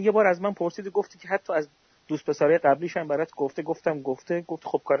 نکن یه بار از من پرسید، گفتی که حتی از دوست پسرای قبلیش هم برات گفته. گفت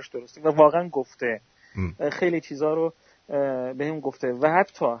خب کارش درسته و واقعا گفته. خیلی چیزا رو بهم گفته و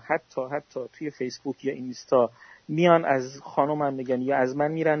حتی توی فیسبوک یا اینستا میان از خانومم میگن یا از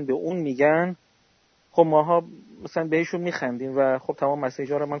من میرن به اون میگن. خب ماها مثلا بهشون میخندیم و خب تمام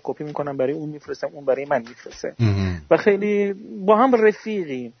مسیجا رو من کپی میکنم برای اون میفرستم، اون برای من میفرسته و خیلی با هم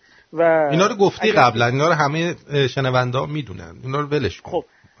رفیقیم. و اینا رو گفتی قبلا، اینا رو همه شنوندا میدونن، اینا رو ولش کن. خب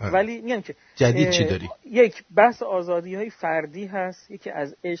ولی میگم که جدید چی داری؟ یک بحث آزادی‌های فردی هست، یکی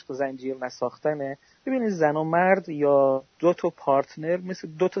از عشق زنجیر نساختنه. ببینید زن و مرد یا دو تا پارتنر مثل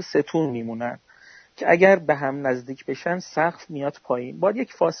دو تا ستون میمونن که اگر به هم نزدیک بشن سقف میاد پایین، باید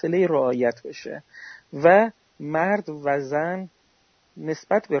یک فاصله رعایت بشه و مرد و زن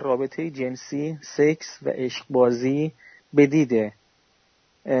نسبت به رابطه جنسی، سکس و عشق بازی به دید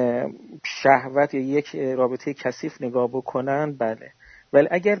شهوت یا یک رابطه کثیف نگاه بکنن، بله، ولی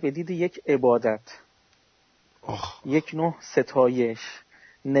اگر به دید یک عبادت، یک نوع ستایش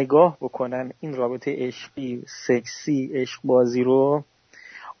نگاه بکنن این رابطه عشقی، سکسی، عشق بازی رو،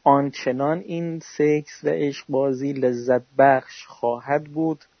 آنچنان این سکس و عشق بازی لذت بخش خواهد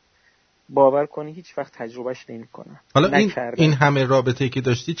بود، باور کنی هیچ وقت تجربهش نمی کنن. حالا این همه رابطه‌ای که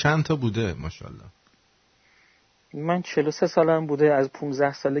داشتی چند تا بوده؟ ماشاءالله. من 43 سالم بوده، از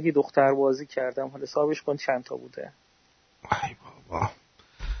 15 سالگی دختر بازی کردم، حالا حسابش کن چند تا بوده. ای بابا،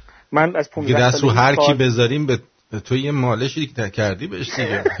 من از 15 سالگی دست رو هر کی بذاریم به تو یه مالشی کردی بهش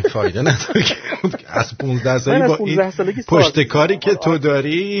دیگه فایده نداره که از 15 سالگی با این پشتکاری که تو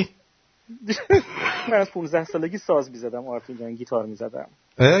داری. من از 15 سالگی ساز می‌زدم، آرتین جان، گیتار می‌زدم.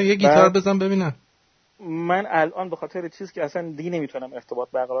 یه گیتار بزن ببینم. من الان به خاطر چیز که اصلا دیگه نمیتونم ارتباط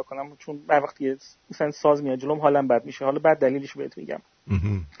برقرار کنم، چون هر وقتی مثلا ساز میاد جلوم حالم بد میشه. حالا بعد دلیلش بهت میگم.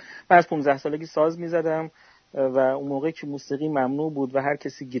 من از 15 سالگی ساز می‌زدم و اون موقع که موسیقی ممنوع بود و هر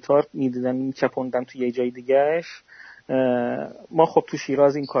کسی گیتار می‌دیدن میچپوندن توی یه جای دیگه‌اش، ما خب تو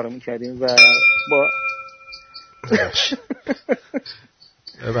شیراز این کارو می‌کردیم و با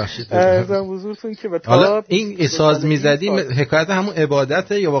ارزم حضورتون که حالا این ساز می‌زدی حکایت همون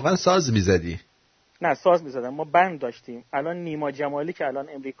عبادته یا واقعا ساز می‌زدی؟ نه، ساز می‌زدم. ما بند داشتیم. الان نیما جمالی که الان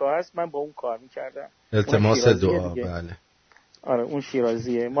امریکا هست، من با اون کار می‌کردم. التماس دعا. بله. آره اون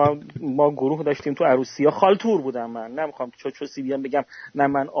شیرازیه. ما گروه داشتیم تو عروسی‌ها. خالتور بودم من. نمیخوام چو سی بیام بگم نه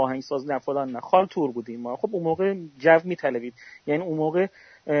من آهنگساز نه فلان، نه، خالتور بودیم ما. خب اون موقع جو میطلبید. یعنی اون موقع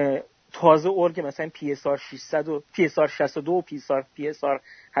تازه ارگ مثلا PSR 600 و PSR 62 و PSR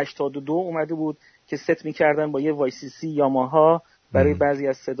 82 اومده بود که ست می‌کردن با یه YCC یاماها برای بعضی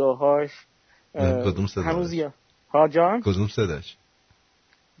از صداهاش. کدوم صداش؟ هنوز ها جان؟ کدوم صداش؟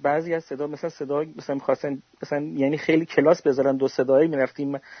 بعضی از صدا مثلا می‌خواستن مثلا یعنی خیلی کلاس بذارن 2 صدایی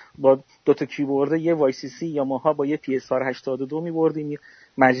می‌رفتیم با 2 تا کیبورد یه وای سی سی یا ماها با یه پی اس آر 82 می‌بردیم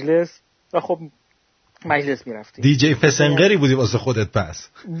مجلس و خب مجلس می‌رفتیم. دیجی فسنگری بودی واسه خودت پس.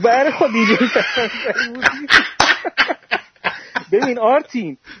 برای خود دیجی فسنگری بودی. ببین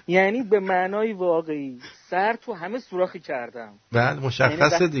آرتین یعنی به معنای واقعی سر تو همه سوراخی کردم. بله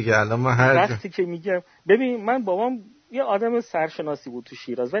مشخصه دیگه. الان ما هر وقتی که میگم ببین من بابام یه آدم سرشناسی بود تو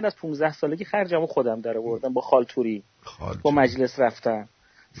شیراز و از 15 سالگی خرجمو خودم درآوردم با خالتوری با مجلس رفتم.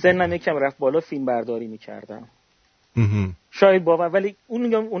 سنم یکم رفت بالا فیلم برداری میکردم. شاید باور ولی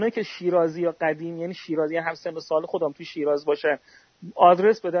اونایی که شیرازی یا قدیم یعنی شیرازی هم سن و سال خودم تو شیراز باشن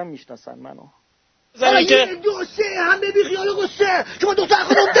آدرس بدم میشناسن منو. زنی که دوسته همه بی خیال قصه که من دختر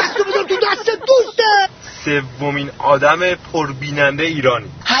خودم دستو بدم تو دست دوسته. سومین آدم پربیننده ایرانی.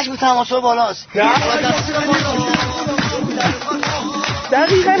 حجم تماسا بالاست.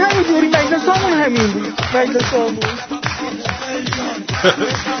 دقیقا همینجوری مجلسامون همین بود. مجلسامون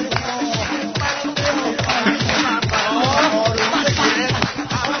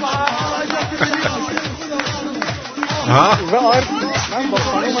و من با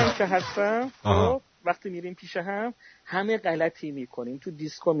خانومم که هستم وقتی میریم پیش همه غلطی میکنیم تو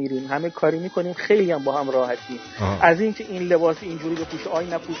دیسکو میریم همه کاری میکنیم خیلی هم با هم راحتیم. از اینکه این لباس اینجوری بپوشه آی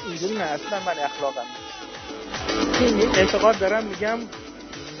نپوش اینجوری نه اصلا من اخلاقم این اعتقاد دارم میگم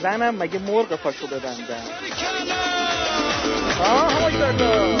زنم مگه مرغ پاشو ببندم.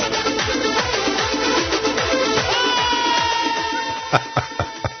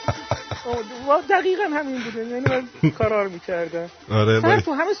 دقیقا همین بوده یعنی من کارار میکردم. سر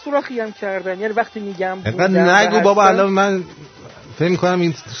تو همه سوراخی هم کردم یعنی وقتی میگم نگو بابا الان من فکر می‌کنم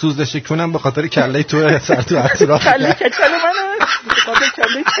این سوزش کنم به خاطر کله تو سر تو سوراخ کله کچل منه به خاطر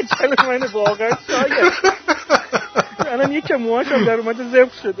کله کچل منه واقعا شاید الان یک موهاشم در اومده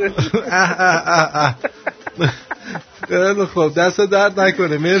زبط شده. خیلی خوب دست درد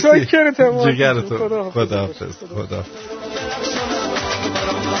نکنه مرسی جگرتون خداحافظ.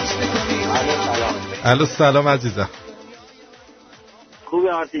 الو سلام عزیزم. خوبی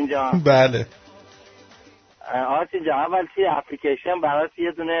آرتین جان؟ بله آرتین جان اول توی اپلیکیشن برات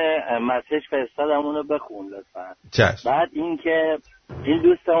یه دونه مسیج فرستادم اونو بخون لطفا. چشم. بعد اینکه این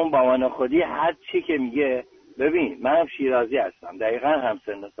دوستمون با من خودی هر چی که میگه ببین منم شیرازی هستم دقیقاً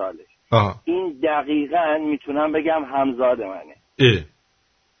همسن سالش. این دقیقاً میتونم بگم همزاد منه.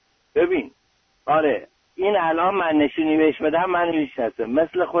 ببین آره این الان من نشونی بهش بدم منو میشناسه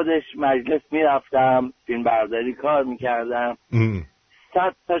مثل خودش مجلس میرفتم فیلم برداری کار میکردم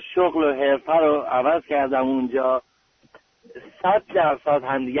 100 تا شغل و حرفه رو عوض کردم اونجا 100%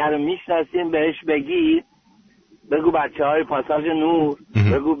 همدیگه رو میشناسیم بهش بگید بگو بچه های پاساژ نور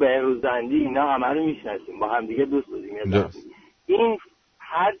بگو بهروزندی اینا همه رو میشناسیم با همدیگه دوست بودیم. این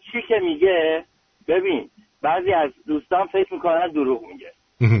هر چی که میگه ببین بعضی از دوستان فکر میکنن دروغ میگه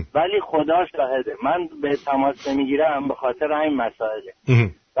ولی خدا شاهده من به تماس نمیگیرم به خاطر این مسائله.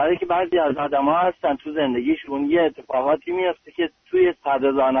 برای که بعضی از آدم‌ها هستن تو زندگیشون یه اتفاقاتی میفته که توی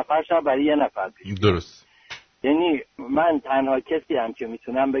 100,000 نفر شب برای یه نفر پیش. درست. یعنی من تنها کسی هم که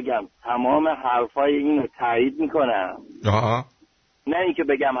میتونم بگم تمام حرفای اینو تایید میکنم. نه اینکه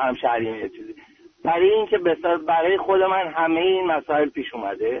بگم همشهریم یه چیزی برای اینکه برای خود من همه این مسائل پیش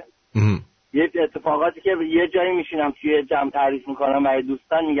اومده. یه اتفاقاتی که یه جایی میشینم توی جمع تعریف میکنم برای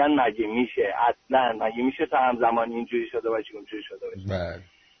دوستان میگن مگه میشه اصلا مگه میشه تا همزمان اینجوری شده باشه اونجوری شده باشه.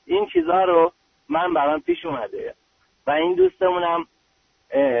 این چیزها رو من برام پیش اومده و این دوستمونم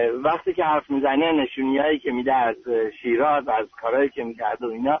وقتی که حرف میزنه نشونیایی که میده از شیراز از کارهایی که میکرده و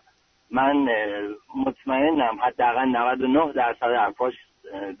اینا من مطمئنم حداقل 99% حرفاش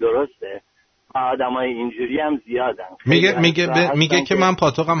درسته. آدمای اینجوری هم زیادن. میگه که من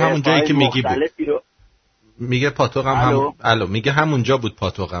پاتوقم همون جایی که میگی بود. میگه پاتوقم هم میگه همونجا بود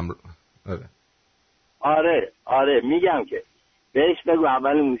پاتوقم. آره میگم که بهش بگو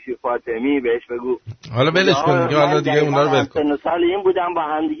اول موشی فاطمی بهش بگو حالا ولش کن دیگه حالا دیگه اونا رو ول کن. سن سال این بودم با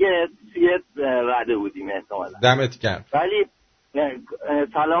هم دیگه توی رده بودیم احتمالاً. دمت گرم. ولی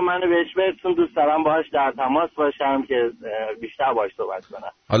سلام منو بهش برسون دوست دارم باهاش در تماس باشم که بیشتر باهاش صحبت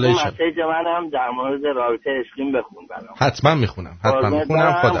کنم. این مسیج منم در مورد رابطه عشقیم بخون برام. حتما میخونم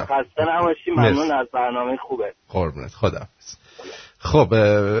خدا. خسته نباشی ممنون از برنامه خوبه. قربونت خداحافظ. خب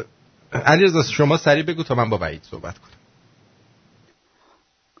علیرضا شما سریع بگو تا من با وحید صحبت کنم.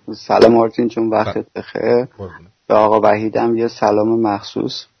 سلام آرتین چون وقتت بخیر. به آقا وحیدم یه سلام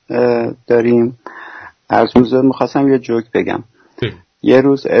مخصوص داریم. از روز میخواستم یه جوک بگم. یه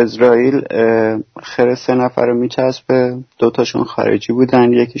روز اسرائیل خر 3 نفر رو میچسبه 2 تاشون خارجی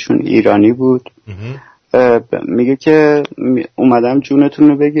بودن یکیشون ایرانی بود میگه که اومدم جونتون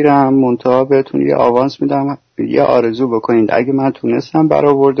رو بگیرم، منتها بهتون یه آوانس میدم، یه آرزو بکنید، اگه من تونستم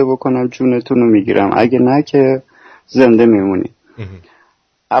برآورده بکنم جونتون رو میگیرم، اگه نه که زنده میمونید.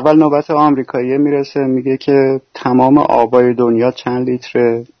 اول نوبت آمریکایی میرسه، میگه که تمام آبای دنیا چند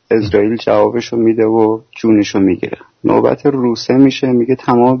لیتره، اسرائیل جوابشو میده و جونشو میگیره. نوبت روسه میشه، میگه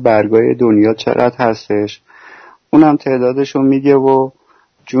تمام برگای دنیا چقدر هستش، اونم تعدادشو میگه و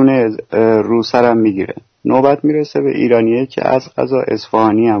جون روسه هم میگیره. نوبت میرسه به ایرانیه که از قضا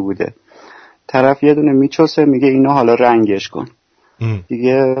اصفهانی هم بوده، طرف یه دونه میچوسه، میگه اینو حالا رنگش کن،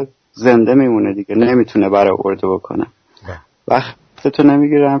 دیگه زنده میمونه دیگه، نمیتونه برآورده بکنه. وقتتو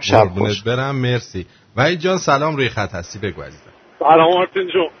نمیگیرم، شب خوش. برم. مرسی. وحید جان سلام، روی خط هستی، بگو عزیزم. سلام آرتین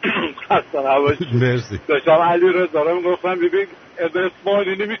جون، خسته نباشی. مرسی. داشتم علی رضا رو میگفتم ببین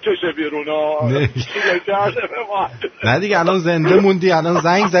اسماعیلی نمیکشه بیرون ها. نه دیگه الان زنده موندی، الان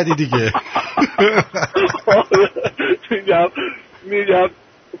زنگ زدی دیگه. میگم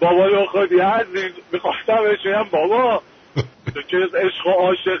بابا خودی عزیز میخواستم بشیم بابا تو که عشق و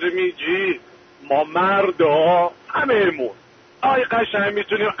عاشق میگی، ما مردا همه ایمون آی قشنگ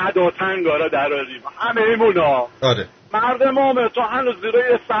میتونیم عداتنگارا دراریم، همه ایمون ها. آره مرد مومن تو هنوز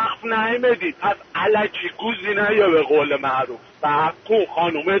زیرای سقف نیمدی، پس علکی گوزی نیا، به قول معروف سقف کن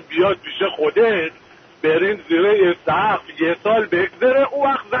خانومت بیاد پیش خودت، برین زیرای سقف یه سال بگذره، او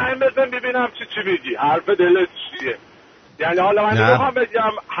وقت زنگ بزن ببینم چی میگی، حرف دلت چیه. یعنی حالا من نمیخوام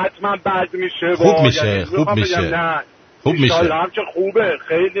بگم حتما بد میشه، خوب میشه، یعنی خوب میشه، نه خوب میشه، هم که خوبه،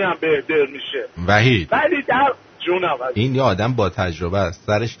 خیلی هم بهتر میشه. وحید ولی در جونم این یه آدم با تجربه است،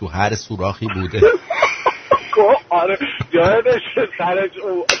 سرش تو هر سوراخی بوده. آره یادش سرش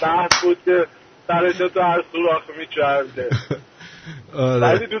بحث بود که سرش تو هر سوراخ میچرده. آره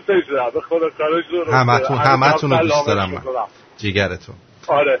ولی دوستش دارم، به خدا کارش رو همتون رو دوست دارم من، جیگرتون.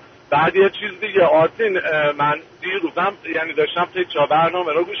 آره بعد یه چیز دیگه آرتین، من دیروزم یعنی داشتم چه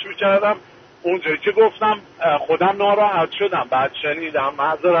برنامه رو گوش میکردم، اونجایی که گفتم خودم ناراحت شدم، بعد شنیدم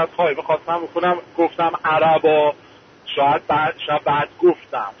معذرت خواهی بخواستم بکنم، گفتم عربا، شاید بعد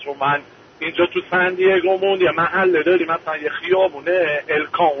گفتم، چون من اینجا تو سندیگومون یه محله داری مثلا یه خیابونه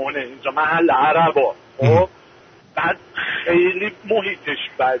الکامونه، اینجا محل عربا. خب بعد خیلی محیطش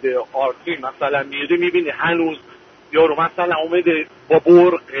بده آرتین، مثلا میری میبینی هنوز یارو مثلا اومده با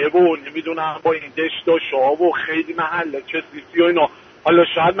برقه و نمیدونم با این دشت و شاب و خیلی محله کسیسی و اینا. حالا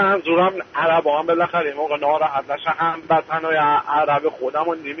شاید منظورم عربا هم بالاخره این موقع ناراحت نشن، هم وطنهای عرب خودم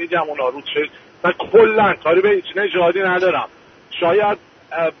رو نمیگم اونا رو چه، من کلن کاری به هیچ نژادی ندارم، شاید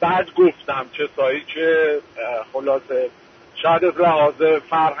بعد گفتم کسایی که خلاصه شاید از لحاظ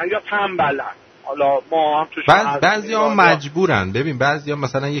فرهنگ یا تنبلن، حالا ما هم توش بعضی ها مجبورن. ببین بعضی ها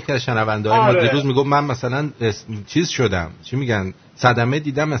مثلا یکی از شنونده های ما دیروز میگم من مثلا چیز شدم، چی میگن، صدمه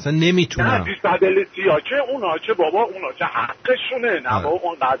دیدم مثلا نمیتونم. نه دیسابیلیتی ها که اونا که بابا اونا که حقشونه، نه بابا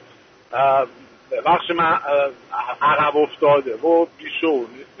اونقدر بخش من عقب افتاده و بیشور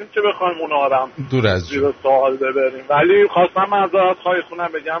نیستیم که بخوایم اونا رو دور از زیر سوال ببریم. ولی خواستم معذرت خواهی کنم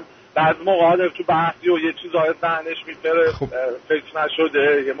بگم بعض موقع تو بحثی و یه چیزای ذهنش میپره، فکر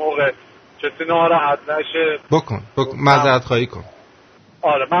نشده یه موقع کسی ناراحت نشه. بکن معذرت خواهی کن.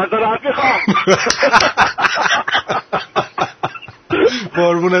 آره معذرت میخوام.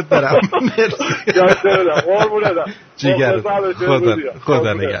 قربونت برم. مرسی. قربونت برم. جیگر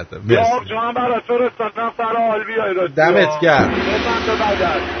خدا نگهدار. مرسی. جان برات فرستادم سر حال بیای. دمت گرم.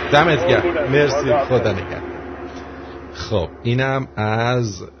 دمت گرم. مرسی. خدا نگهدار. خب اینم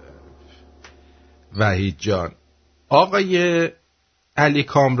از وحید جان. آقای علی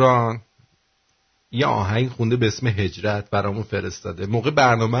کامران یه آهنگ خونده به اسم هجرت برامون فرستاده. موقع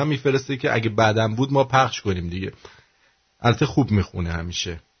برنامه هم میفرسته که اگه بعدم بود ما پخش کنیم دیگه. البته خوب میخونه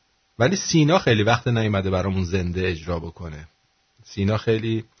همیشه، ولی سینا خیلی وقت نیومده برامون زنده اجرا بکنه. سینا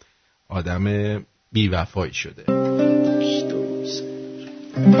خیلی آدم بی‌وفایی شده.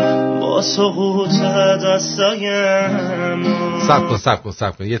 با سقوط دستایم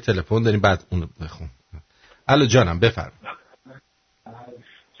سب کن یه تلفن داریم بعد اونو بخون. الو جانم بفرم.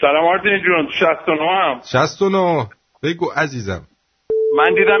 سلام آرتین جون، 69 بگو عزیزم.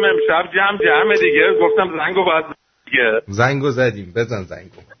 من دیدم امشب جمع دیگه، گفتم زنگو باید دیگه. زنگو زدیم، بزن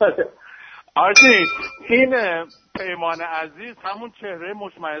زنگو. آرتین این پیمان عزیز همون چهره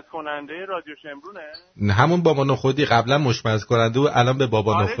مشمئز کننده رادیو شمرونه؟ همون بابا نخودی قبلا مشمئز کننده و الان به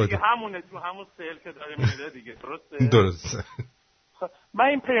بابا نخودی. دیگه همونه، تو همون سیل که داره میده دیگه. درسته. من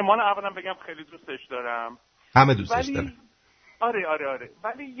این پیمان اولا بگم خیلی دوستش دارم. همه دوستش دارن. آره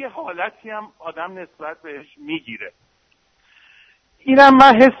ولی یه حالتی هم آدم نسبت بهش میگیره. اینم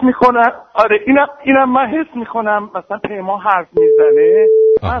من حس میکنم مثلا پیمان حرف میزنه،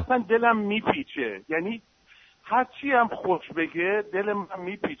 من اصلا دلم میپیچه، یعنی هرچی هم خوش بگه دل من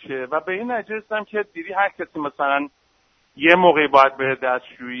میپیچه و به این نتیجه رسیدم که دیدی هر کسی مثلا یه موقعی باید بره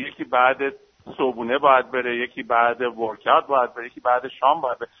دستشویی، یکی بعد صبحونه باید بره، یکی بعد ورکاوت باید بره، یکی بعد شام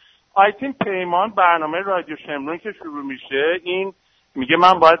باید بره. I think پیمان برنامه رادیو شمرون که شروع میشه این میگه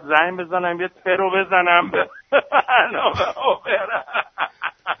من باید زنگ بزنم یه ترو بزنم به برنامه برم.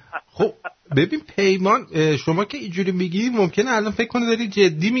 خب ببین پیمان شما که اینجوری میگی ممکنه الان فکر کنه داری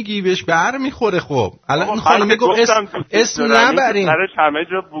جدی میگی بهش بر میخوره. خب الان این خانمه گفت اسم نبرین. سرش همه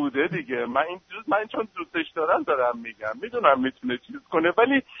جا بوده دیگه. من چون دوستش دارم میگم، میدونم میتونه چیز کنه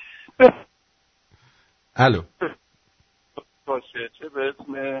ولی الو باشه چه به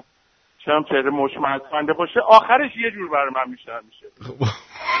اسم چم چهره مشمعت‌کننده باشه آخرش یه جور برای من میشه.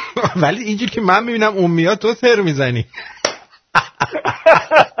 ولی اینجور که من میبینم اون میاد تو تر میزنی.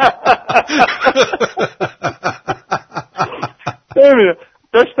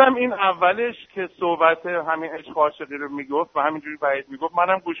 داشتم این اولش که صحبت همین عشق عاشقی رو میگفت و همینجوری وحید میگفت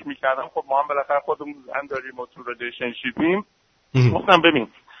منم گوش میکردم. خب ما هم بالاخره خودمون زن داریم و تو ریلیشنشیپیم. گفتم ببین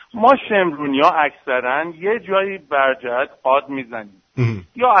ما شمرونیا اکثرا یه جایی برجت قاد میزنیم،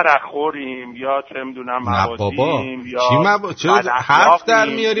 یا عرق خوریم یا چه میدونم موادیم یا چرا حرف در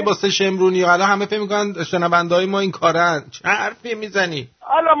میاری واسه شمرونی؟ حالا همه فکر میکنن شنونده‌های ما این کارن. چه حرفی میزنی؟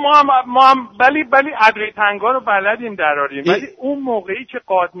 حالا ما هم ولی ادویه تنگا رو بلدیم دراریم، ولی اون موقعی که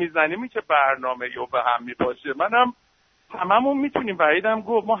قاد میزنیم که برنامه یو به هم میپاشه هممون میتونیم. وحیدم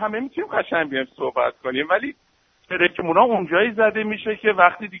گفت ما همه میتونیم قشنگ بیایم صحبت کنیم، ولی ترکمونا اونجایی زده میشه که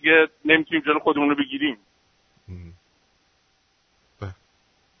وقتی دیگه نمیتونیم جلو خودمون رو بگیریم.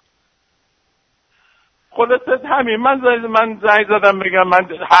 خلاصه همین من زنگ زدم بگم من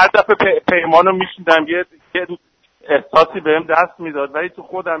هر دفعه پیمانو میشیدم یه احساسی بهم دست میداد ولی تو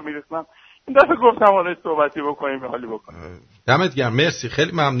خودم میرسم. این دفعه گفتم حالا صحبتی بکنیم حالی بکنیم. دمت گرم، مرسی،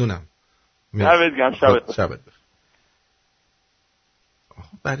 خیلی ممنونم. دمت گرم، شبت بخیر.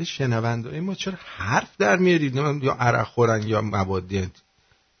 برای شنونده‌های ما چرا حرف در میارید؟ یا عرق خورن یا موادی.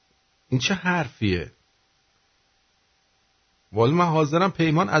 این چه حرفیه؟ والا من حاضرم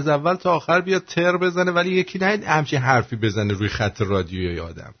پیمان از اول تا آخر بیاد تر بزنه ولی یکی نهید همچین حرفی بزنه روی خط رادیوی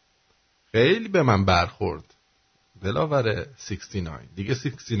آدم. خیلی به من برخورد. دلاور 69 دیگه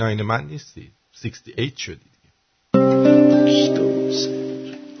 69 من نیستی، 68 شدی دیگه.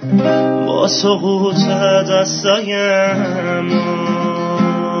 با سقوط دستایم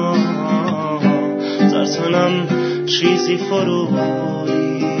در تنم چیزی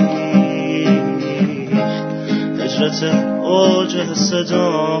فروری هجرت اوج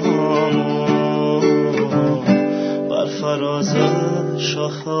صدامو بر فراز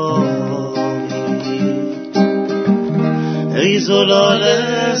شاخه‌ای ای زلال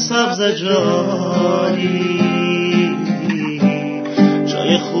سبز جاری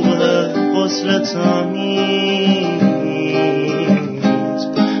جای خوبه غسل تمیز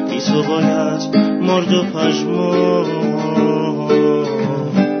بی تو باید مرد و پژمرد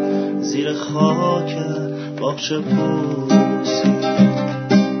زیر خاک باغچه پوسی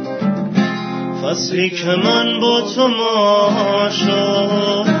فصلی که من با تو ماشا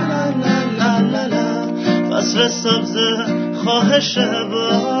فصل سبز خواهش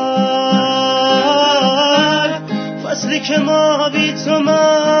بر فصلی که ما بی تو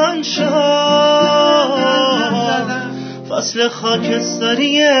من شد فصل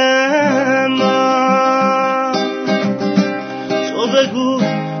خاکستری من تو بگو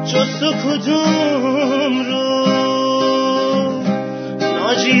جز تو کدوم رو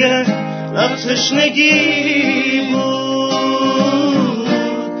ناجیه لب تشنگی بود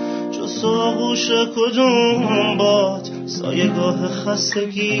جز آغوش کدوم باد سایگاه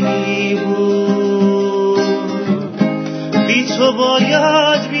خستگی بود بی تو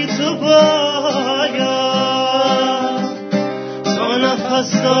باید تا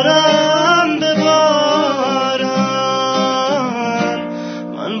نفس دارم ببارم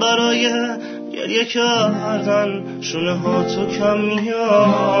من برای گریه کردن شونه ها تو کم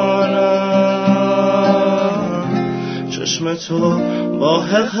میارم چشم تو با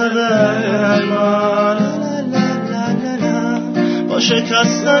حقه من با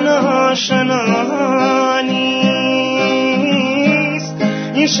شکستن آشنا نیست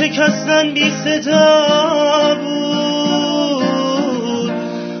این شکستن بی صدا بود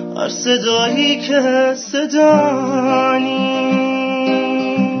هر صدایی که صدا نیست.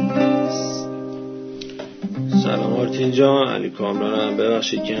 سلام آرتین جان، علی کامرانم.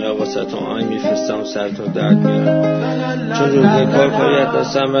 ببخشید که اینقدر واسه آهنگ میفرستم و سرتون درد میارم چون روزه کاری از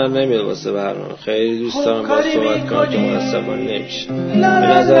دستم بر نمیاد واسه برنامه. خیلی دوست دارم با صحبت کنم که متاسفانه نمیشه. به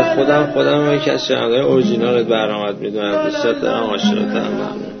نظر خودم یکی از شنونده‌های اورجینال برنامه میدونم. دوستت دارم، عاشقتم.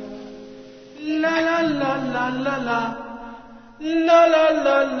 ممنون. لا لا لا لا لا لا لا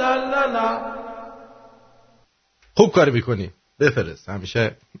لا لا لا لا. خوب کار میکنی. بفرست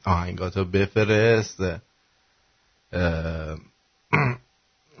همیشه آهنگاتو بفرست.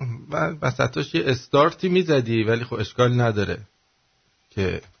 وسطاش یه استارتی میزدی ولی خب اشکال نداره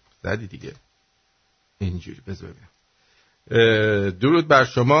که زدی دیگه. اینجوری بذار درود بر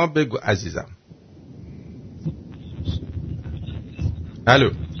شما بگو عزیزم.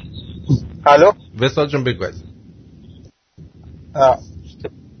 الو وسال جون بگو عزیزم.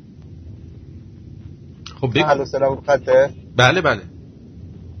 خب بگو. الو سلام خطه. بله بله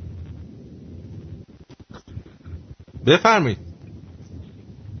بفرمایید.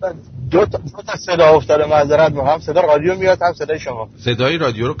 دو تا صدا افتاده، معذرت میخوام. صدا رادیو میاد هم صدای شما. صدای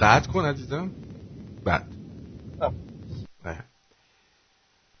رادیو رو قطع کن عزیزم. بعد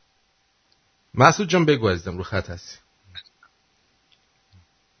مسعود جان بگو عزیزم، رو خط هستی.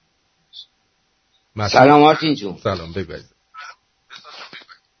 سلام آرتین جون. سلام بگو عزیزم.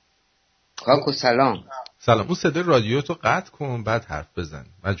 کاکو سلام. سلام. اون صدای رادیو تو قطع کن بعد حرف بزن.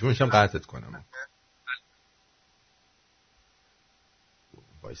 مجبور میشم قطعت کنم.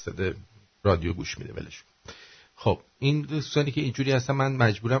 وای صدای رادیو گوش میده ولش. خب این دوستانی که اینجوری هستن من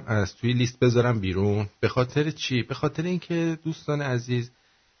مجبورم از توی لیست بذارم بیرون. به خاطر چی؟ به خاطر اینکه دوستان عزیز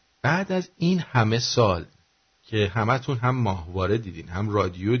بعد از این همه سال که همتون هم ماهواره دیدین، هم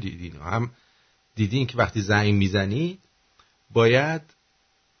رادیو دیدین و هم دیدین که وقتی زنگ میزنید باید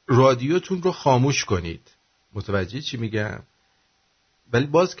رادیوتون رو خاموش کنید. متوجه چی میگم؟ ولی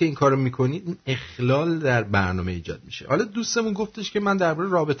باز که این کارو میکنید این اخلال در برنامه ایجاد میشه. حالا دوستمون گفتش که من درباره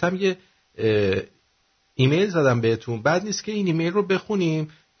رابطه‌ام یه ایمیل زدم بهتون. بعد نیست که این ایمیل رو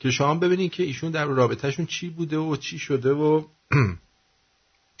بخونیم که شما ببینید که ایشون در رابطه‌شون چی بوده و چی شده و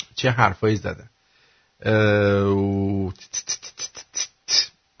چه حرفایی زدن.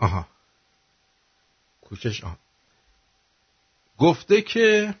 آها کوشش گفته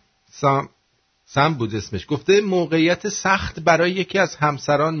که سم بود اسمش. گفته موقعیت سخت برای یکی از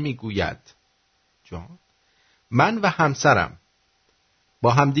همسران میگوید جان من و همسرم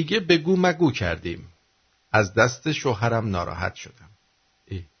با همدیگه بگو مگو کردیم. از دست شوهرم ناراحت شدم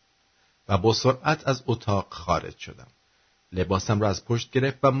و با سرعت از اتاق خارج شدم. لباسم را از پشت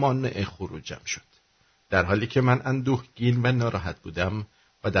گرفت و مانع خروجم شد. در حالی که من اندوهگین و ناراحت بودم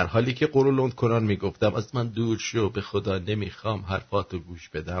و در حالی که قرولند کنان میگفتم از من دور شو، به خدا نمیخوام حرفاتو گوش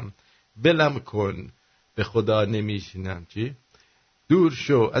بدم، بلم کن، به خدا نمیشینم، چی؟ دور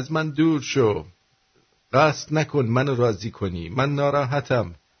شو، از من دور شو، قصد نکن منو راضی کنی، من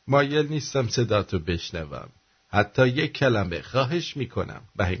ناراحتم، مایل نیستم صداتو بشنوم، حتی یک کلمه، خواهش میکنم.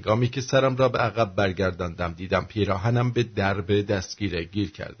 و هنگامی که سرم را به عقب برگرداندم دیدم پیراهنم به درب دستگیره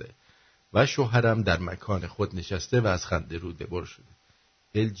گیر کرده و شوهرم در مکان خود نشسته و از خنده روده بر شده.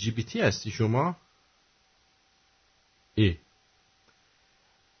 LGBT هستی شما؟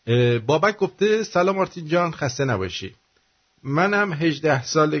 بابک گفته سلام آرتین جان، خسته نباشی. منم 18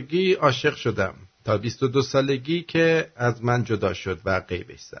 سالگی عاشق شدم تا 22 سالگی که از من جدا شد و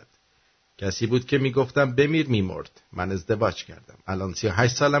غیبش زد. کسی بود که میگفتم بمیر میمرد. من ازدواج کردم. الان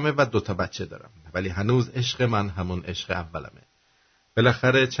 38 سالمه و 2 تا بچه دارم. ولی هنوز عشق من همون عشق اولمه.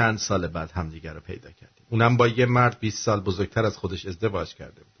 بالاخره چند سال بعد همدیگر رو پیدا کردیم. اونم با یه مرد 20 سال بزرگتر از خودش ازدواج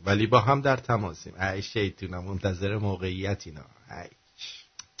کرده بود. ولی با هم در تماسیم. ای شیطونم منتظر موقعیت اینا. ای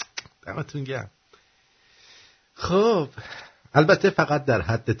دمتون گرم. خب البته فقط در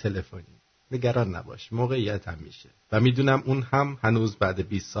حد تلفنی. نگران نباش، موقعیت هم میشه. و میدونم اون هم هنوز بعد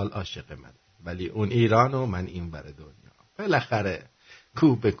 20 سال عاشق منه. ولی اون ایران و من این ور دنیا. بالاخره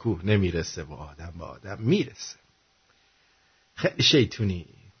کوه به کوه نمیرسه و آدم به آدم میرسه. خیلی شیطونی.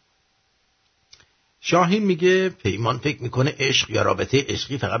 شاهین میگه پیمان فکر میکنه عشق یا رابطه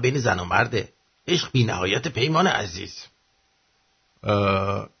عشقی فقط بین زن و مرده. عشق بی نهایت پیمان عزیز.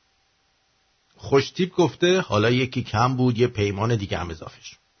 خوشتیپ گفته حالا یکی کم بود یه پیمان دیگه هم اضافه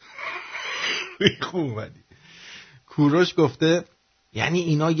شد. خوب اومدی. کوروش گفته یعنی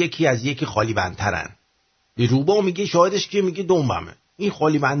اینا یکی از یکی خالی بندترن. روبا میگه شاهدش که میگه دنبمه. این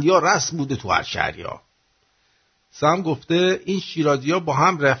خالی بندی ها رسم بوده تو هر شهری ها. سام گفته این شیرازی ها با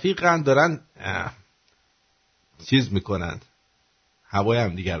هم رفیقن دارن چیز میکنن. هوای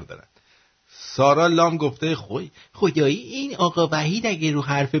هم دیگر دارن. سارا لام گفته خدایی این آقا وحید اگه رو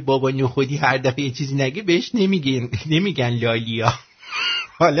حرف بابا نخودی هر دفعه یه چیزی نگه بهش نمیگن لالیا.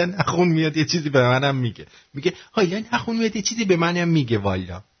 حالا نخون میاد یه چیزی به منم میگه. میگه حالا نخون میاد یه چیزی به منم میگه.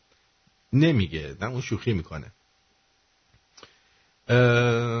 والا نمیگه، نه اون شوخی میکنه.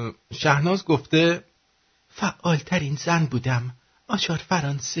 شهناز گفته فعالترین زن بودم. آچار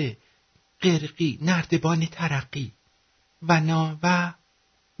فرانسه، قرقی، نردبان ترقی و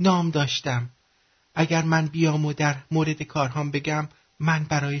نام داشتم. اگر من بیام و در مورد کارهام بگم، من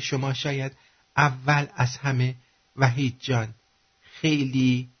برای شما شاید اول از همه وحید جان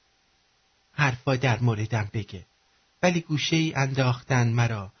خیلی حرفا در موردم بگه، ولی گوشه ای انداختن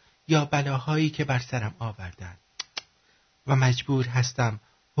مرا یا بلاهایی که بر سرم آوردن و مجبور هستم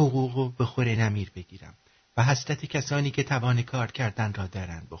حقوقو به خور نمیر بگیرم و حسرت کسانی که توان کار کردن را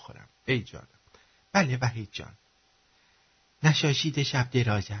دارند بخورم. ای جانم. بله وحید جان، نشاشید شب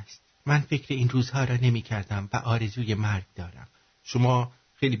دراز است. من فکر این روزها را نمی کردم و آرزوی مرگ دارم. شما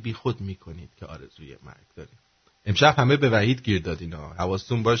خیلی بی خود می کنید که آرزوی مرگ دارید. امشب همه به وحید گیر دادین ها،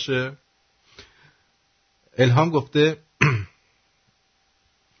 حواستون باشه. الهام گفته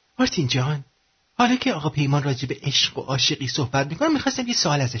مارتین جان، حالا که آقا پیمان راجع به عشق و عاشقی صحبت میکنه، میخواستم یه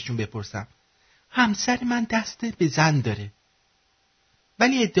سوال ازشون بپرسم. همسر من دست به زن داره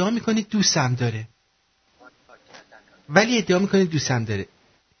ولی ادعا میکنه دوستم داره.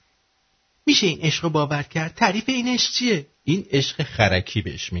 میشه این عشق رو باور کرد؟ تعریف این عشق چیه؟ این عشق خرکی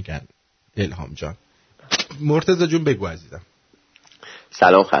بهش میگن الهام جان. مرتضی جون بگو عزیزم.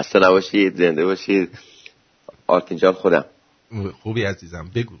 سلام، خسته نباشید، زنده باشید. آرتین جان خودم. خوبی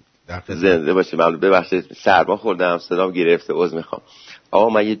عزیزم، بگو. زنده باشید. ممنون. ببخشید سرما خوردم، صدام گرفته، عذر میخوام. آقا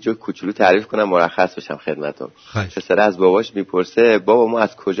من یه جو کوچولو تعریف کنم مرخص بشم خدمتتون. پسر از باباش میپرسه بابا ما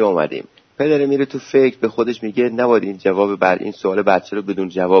از کجا اومدیم؟ پدر میره تو فکر، به خودش میگه نباید این جواب بر این سوال بچه رو بدون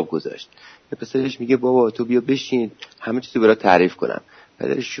جواب گذاشت. پسرش میگه بابا تو بیا بشین همه چیزو برات تعریف کنم.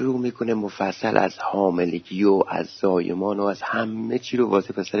 پدرش شروع میکنه مفصل از حاملگی و از زایمان و از همه چی رو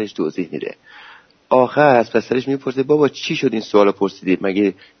واسه پسرش توضیح میده. آخر از پسرش میپرسه بابا چی شد این سوالو پرسیدید؟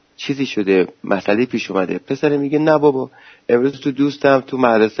 مگه چیزی شده؟ مسئله پیش اومده؟ پسر میگه نه بابا، امروز تو دوستم تو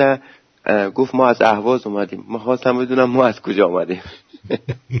مدرسه گفت ما از اهواز اومدیم، ما خواستم بدونم ما از کجا اومدیم.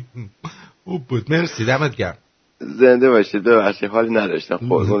 خوب بود، مرسی، دمت گرم. زنده باشید. ببخشید حالی نداشتم.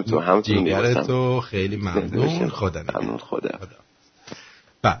 قربون تو، همتون می‌بوسم. تو خیلی ممنون. خدا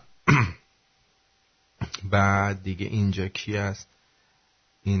بعد دیگه اینجا کی است؟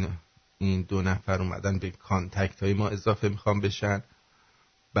 این دو نفر اومدن به کانتکت های ما اضافه میخوام بشن.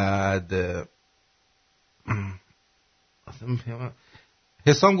 بعد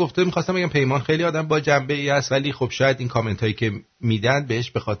حسام گفته میخواستم بگم پیمان خیلی آدم با جنبه ای است، ولی خب شاید این کامنت هایی که میدن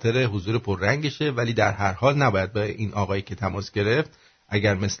بهش به خاطر حضور پررنگشه، ولی در هر حال نباید به این آقایی که تماس گرفت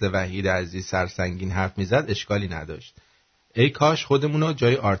اگر مثل وحید عزیز سرسنگین حرف میزد اشکالی نداشت. ای کاش خودمونو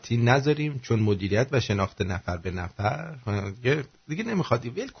جای آرتین نذاریم، چون مدیریت و شناخت نفر به نفر دیگه نمیخوادی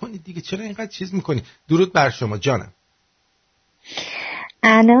ول کنید دیگه، چرا اینقدر چیز میکنی؟ درود بر شما جانم.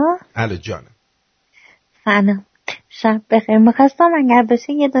 الو جانم. سلام، شب بخیر. میخواستم اگر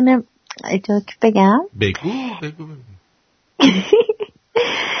بشه یه دونه جوک بگم. بگو.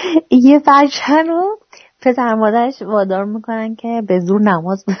 یه بچه رو پدر مادرش وادار میکنن که به زور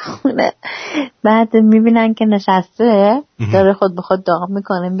نماز بخونه. بعد میبینن که نشسته داره خود به خود دعا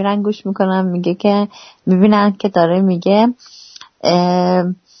میکنه، میرن گوش میکنن، میگه که میبینن که داره میگه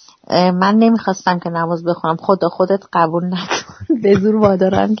من نمیخواستم که نماز بخونم، خدا خودت قبول نکن. به زور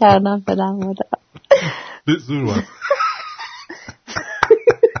وادارم کردن پدر مادر. به زور وادار.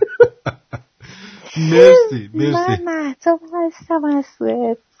 مرسی. من محتوب هستم از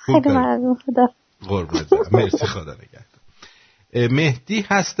سوئد. خیلی ممنون. خدا قربونت. مرسی، خدا نگهدار. مهدی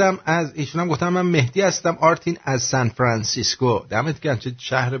هستم از ایشونم گفتم من مهدی هستم آرتین از سان فرانسیسکو. دمت گرم، چه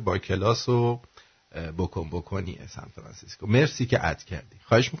شهر با کلاس و بکنیه سان فرانسیسکو. مرسی که اد کردی.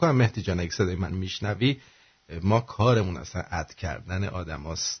 خواهش میکنم مهدی جان اگه صدای من میشنوی، ما کارمون اصلا اد کردن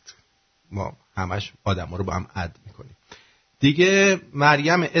آدماست، ما همش آدما رو با هم اد میکنیم دیگه.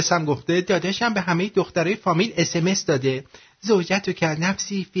 مریم اسم گفته داداشم به همه دخترای فامیل SMS داده زوجتو که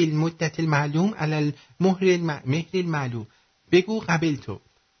نفسی فی المدت المعلوم علی المهر المعلوم بگو قبل تو.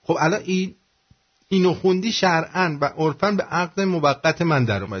 خب الان اینو خوندی شرعاً و عرفاً به عقد موقت من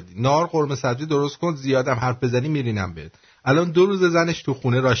در اومدی. نار قرمه سبزی درست کن، زیادم حرف بزنی میرینم بهت. الان 2 روز زنش تو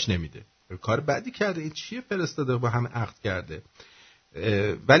خونه راش نمیده، کار بدی کرده. این چیه فرستاده با همه عقد کرده؟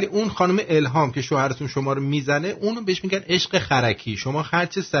 ولی اون خانم الهام که شوهرتون شما رو میزنه، اونو بهش میگن عشق خرکی. شما هر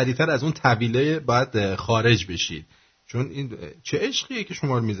چه سریعتر از اون طویله باید خارج بشید، چون این چه عشقیه که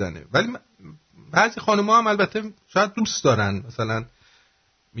شما رو میزنه. ولی بعضی خانم‌ها هم البته شاید دوست دارن، مثلا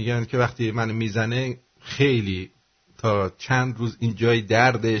میگن که وقتی منو میزنه خیلی تا چند روز اینجای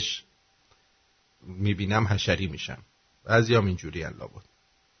دردش میبینم حشری میشم. بعضیام اینجوری الله بود.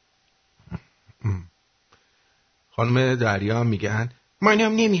 خانم دریا میگن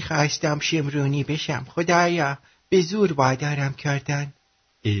منم نمیخواستم شمرونی بشم، خدایا به زور وادارم کردن.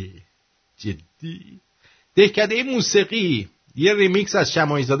 جدی؟ دهکده موسیقی یه ریمیکس از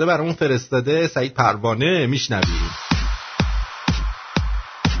شمایزاده برامون فرستاده سعید پروانه، میشنویم.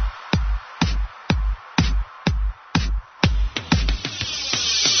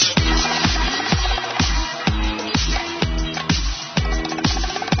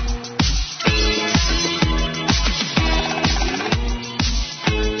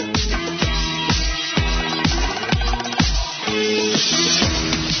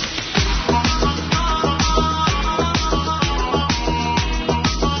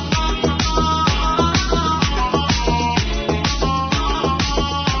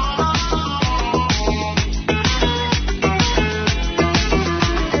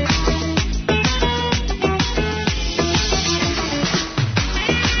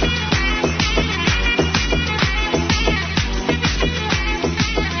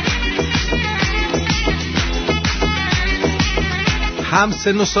 هم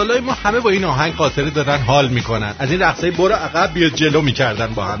سن و سالای ما همه با این آهنگ خاطره دارن حال میکنن. از این رقصای برو عقب بیا جلو میکردن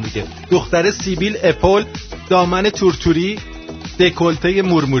با هم دیگه. دختر سیبیل اپل، دامن تورتوری، دکولته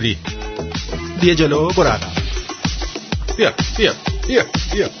مرموری. بیا جلو برو عقب. بیا بیا بیا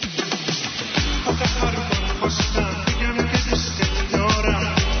بیا.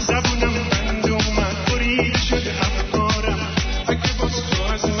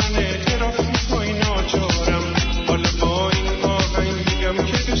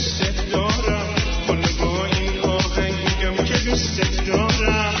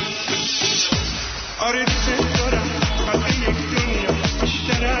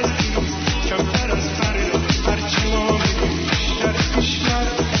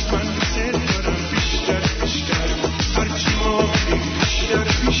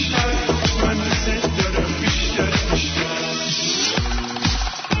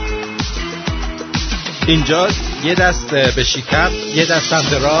 اینجا یه دست به شکم، یه دست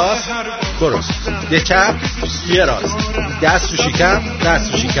سمت راست، برو. یه چپ، یه راست. دست تو شکم،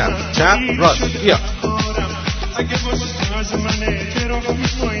 دست تو شکم. چپ، راست. بیا.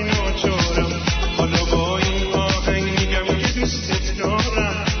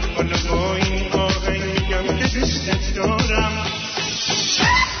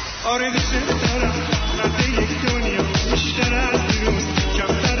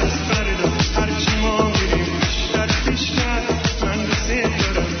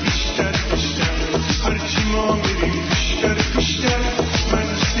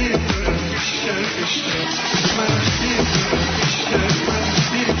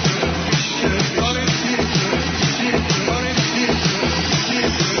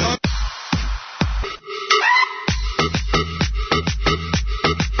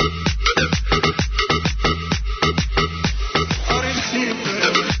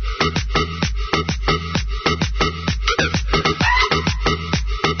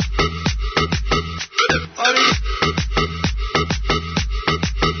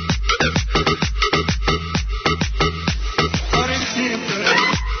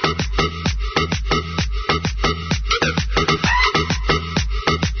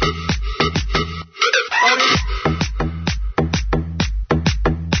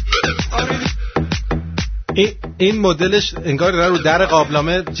 این مدلش انگار رو در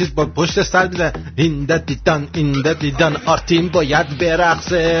قابلمه چیز با پشت سر میزنه. این دیدن آرتین باید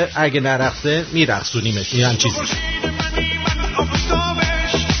برقصه، اگه نرقصه میرقصونیمش. این هم چیزی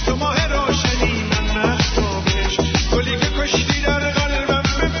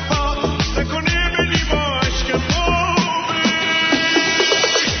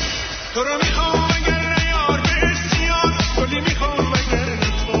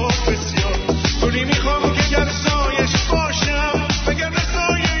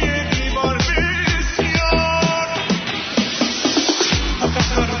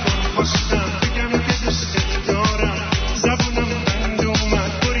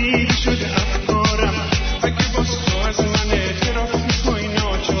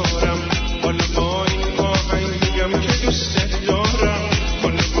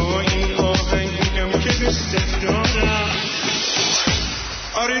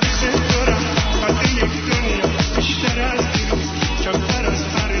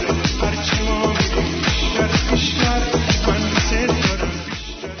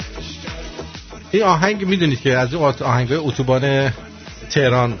این آهنگ میدونید که از اون آهنگای اتوبان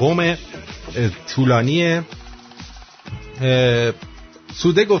تهران قم طولانیه.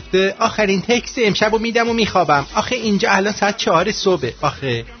 سوده گفته آخرین تکست امشبو میدم و میخوابم. آخه اینجا الان ساعت 4 صبح.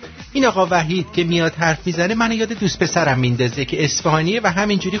 آخه این آقا وحید که میاد حرف میزنه منو یاد دوست پسرم میندازه که اصفهانیه و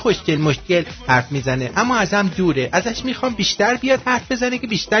همینجوری خوشگل مشکل حرف میزنه، اما ازم دوره. ازش میخوام بیشتر بیاد حرف بزنه که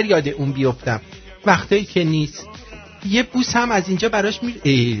بیشتر یاد اون بیفتم وقتایی که نیست. یه بوس هم از اینجا براش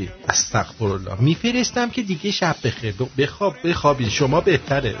استغفرالله میفرستم که دیگه شب بخیر. بخوابید شما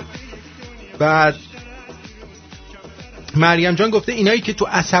بهتره. بعد مریم جان گفته اینایی که تو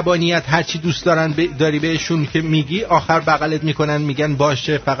عصبانیت هرچی دوست دارن داری بهشون که میگی آخر بغلت میکنن میگن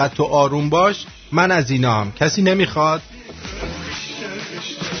باشه فقط تو آروم باش. من از اینام. کسی نمیخواد؟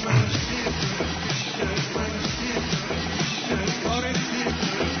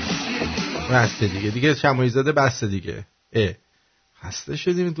 بسته دیگه شمایی زاده بسته دیگه. خسته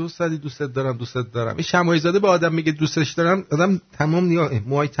شدیم. دوست دارم. این شمایی زاده به آدم میگه دوستش دارم، آدم تمام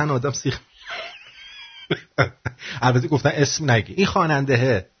موهای تن آدم سیخ. البته گفتن اسم نگی. این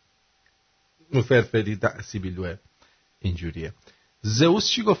خواننده مفرفری سیبیلوه اینجوریه. زئوس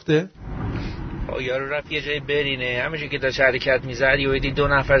چی گفته؟ یارو رفت یه جایی برینه، همیشه که داشت حرکت میزد یهو دید 2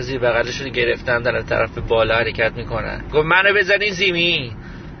 نفر زیر بغلش رو گرفتن در طرف بالا حرکت میکنن. گفت منو بزنین زمین.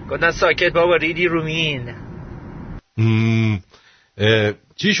 گفتن ساکت بابا ریدی رومین.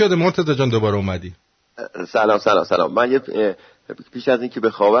 چی شده مرتضی جان دوباره اومدی؟ سلام. من پیش از اینکه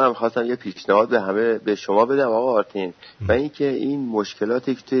بخوابم خواستم یه پیشنهاد به شما بدم آقا آرتین، و اینکه این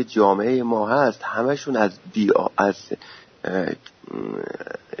مشکلاتی که توی جامعه ما هست همشون از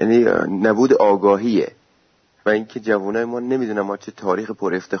یعنی نبود آگاهیه، و اینکه جوانای ما نمیدونن ما چه تاریخ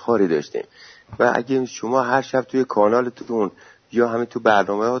پر افتخاری داشتیم. و اگه شما هر شب توی کانالتون یا همین تو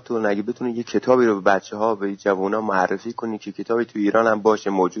برنامه‌هاتون اگه بتونید یه کتابی رو به بچه‌ها به جوونا معرفی کنید که کتابی تو ایران هم باشه،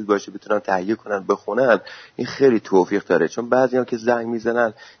 موجود باشه، بتونن تهیه کنن بخونن، این خیلی توفیق داره. چون بعضی‌ها که زنگ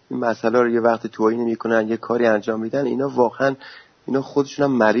میزنن این مسئله رو یه وقت توهین میکنن، یه کاری انجام میدن، اینا واقعا اینا خودشون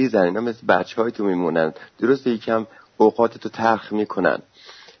هم مریضن، اینا مثل بچه‌های تو میمونن. درسته یکم اوقاتتو تلخ میکنن،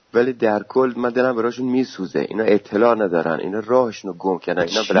 ولی در کل من دلم براشون میسوزه. اینا اطلاع ندارن، اینا راهشون رو گم کردن،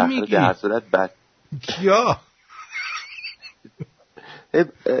 اینا بالاخره در صورت کیا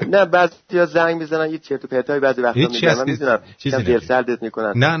نه بعضیا زنگ میزنن یه چرت و پرتای بعضی وقتا میگن، من میدونم چیزی دل سردت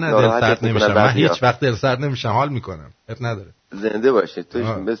میکنن. نه دل سرد نمیشم، من هیچ وقت دل سرد نمیشم، حال میکنم. اب نداره. زنده باشه تو،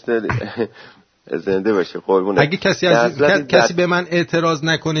 مثل زنده باشه قربونت. اگه کسی به من اعتراض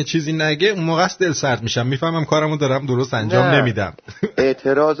نکنه چیزی نگه اون موقع دل سرد میشم، میفهمم کارمو دارم درست انجام نمیدم.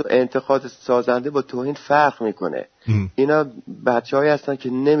 اعتراض و انتقاد سازنده با توهین فرق میکنه. اینا بچه‌هایی هستن که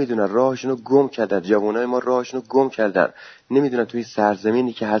نمیدونن راهشونو گم کردن، جوانای ما راهشونو گم کردن، نمیدونن توی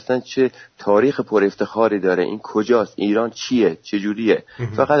سرزمینی که هستن چه تاریخ پر افتخاری داره، این کجاست، ایران چیه، چه جوریه.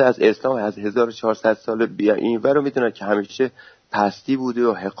 فقط از اسلام از 1400 سال بیا اینور رو میدونن که همیشه پستی بوده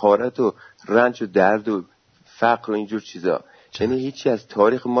و حقارت و رنج و درد و فقر و اینجور چیزا. یعنی هیچی از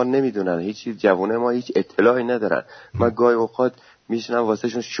تاریخ ما نمیدونن، هیچی جوانه ما هیچ اطلاعی ندارن. من گاهی اوقات میشنم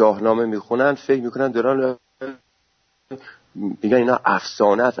واسهشون شاهنامه میخونن، فکر میکنن دارن میگن اینا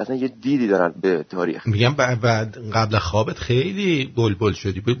افسانه است، اصلا یه دیدی دارن به تاریخ. میگم بعد قبل خوابت خیلی بلبل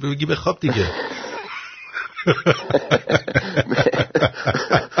شدی، بگی بخواب دیگه.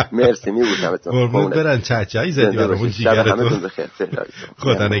 مرسی میبودمتون. قربونت برن، چهچه‌ای زدی برامون جیگرتون.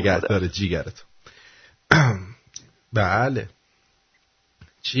 خدا نگهدار جیگرتون. بله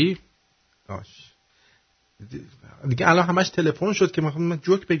چی؟ دیگه الان همش تلفن شد که من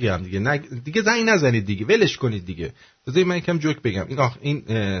جوک بگم دیگه زنگ نزنید دیگه، ولش کنید دیگه. بذارید من یکم جوک بگم.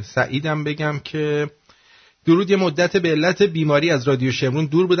 این سعیدم بگم که درود، یه مدت به علت بیماری از رادیو شمرون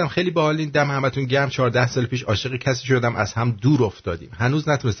دور بودم، خیلی باحالین، دم همتون گرم. 14 سال پیش عاشق کسی شدم، از هم دور افتادیم، هنوز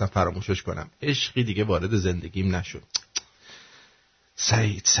نتونستم فراموشش کنم، عشقی دیگه وارد زندگیم نشد.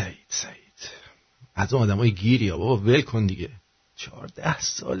 سعید از اون آدمای گیری ها بابا، ول کن دیگه، 14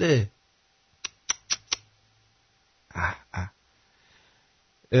 ساله.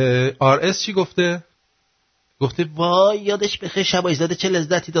 RS چی گفته وای یادش بخیر شبای زاده چه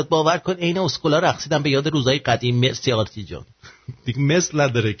لذتی داد، باور کن عین اسکولا رقصیدم به یاد روزای قدیم. مرسی آرتی جان. دیگه مثل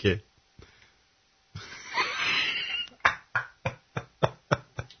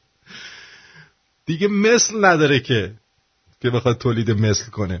نداره که که بخواد تولید مثل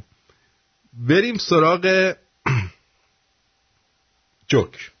کنه. بریم سراغ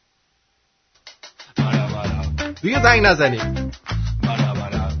جوک. دیگه زنگ نزنیم،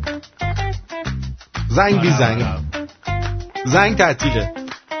 زنگ بی زنگ تعطیله.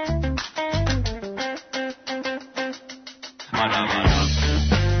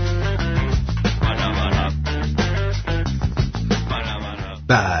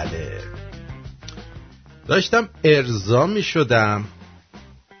 بله داشتم ارضا می شدم،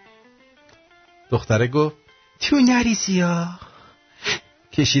 دختره گفت تو نریزی ها.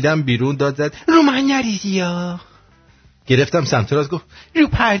 کشیدم بیرون، داد زد رو من نریزی ها. گرفتم سمت راست، گفت رو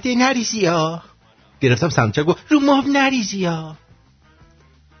پرده نریزی ها. گرفتم سمت چپ، گفت رو ماب نریزی ها.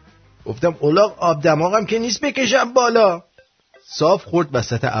 گفتم اولاغ آب دماغم که نیست بکشم بالا. صاف خورد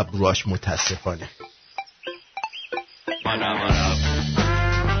وسط ابروهاش متاسفانه.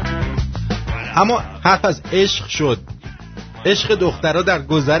 اما حرف از عشق شد. عشق دخترها در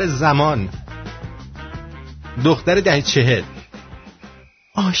گذر زمان. دختر 10-40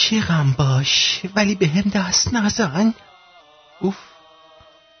 عاشقم باش ولی به هم دست نزن. اوف،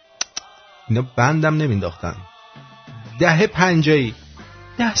 اینا بندم نمینداختن. 10-50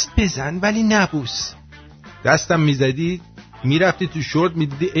 دست بزن ولی نبوس. دستم میزدی میرفتی تو شورت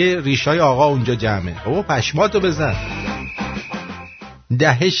میدیدی ریشای آقا اونجا جمعه. او پشماتو بزن.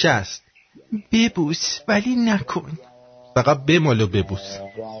 10-60 ببوس ولی نکن، فقط بمال و ببوس.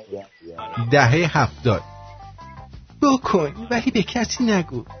 10-70 بکن ولی به کسی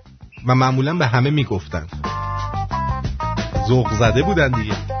نگو. و معمولا به همه میگفتن، ذوق زده بودن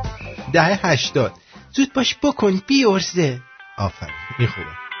دیگه. 10-80 زود باش بکن بیارزه. آفرین میخوبه.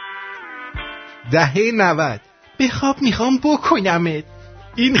 10-90 بخواب میخوام بکنمت.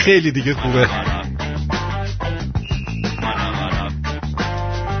 این خیلی دیگه خوبه.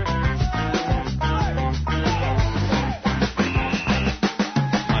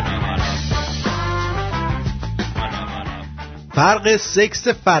 فرق سکس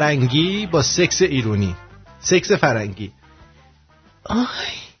فرنگی با سکس ایرانی. سکس فرنگی.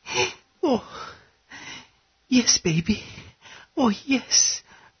 Oh, yes, baby. Oh, yes,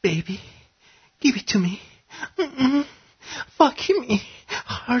 baby. Give it to me. Fuck me.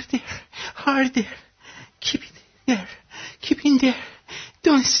 Harder, harder. Keep it there. Keep in there.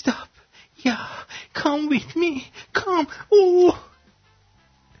 Don't stop. Yeah, come with me. Come. Oh.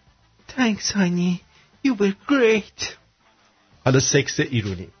 Thanks, honey. You were great. حالا سکس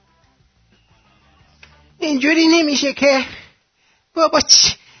ایرانی. اینجوری نمیشه که بابا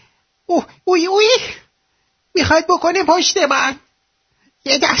چی؟ اوی میخواد بکنه پشت من.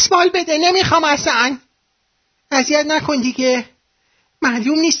 یه دستمال بده، نمیخوام اصلا. اذیت نکن دیگه.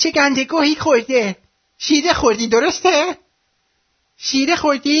 معلوم نیست چه گندگاهی خورده. شیره خوردی درسته؟ شیره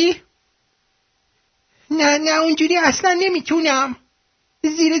خوردی؟ نه اونجوری اصلا نمیتونم.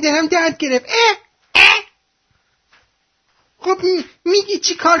 زیر دلم درد گرفت. خب میگی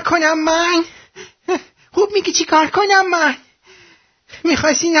چی کار کنم من؟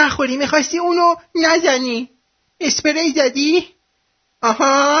 میخواستی نخوری، میخواستی اونو نزنی. اسپری زدی؟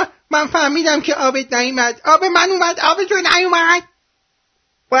 آها، من فهمیدم که آبت نیومد. آب من اومد، آب تو نیومد.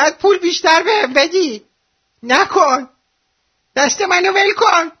 باید پول بیشتر بهم بدی. نکن. دست منو ول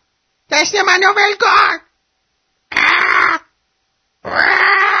کن.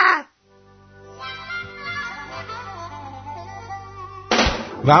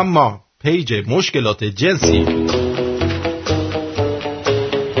 و اما پیج مشکلات جنسی.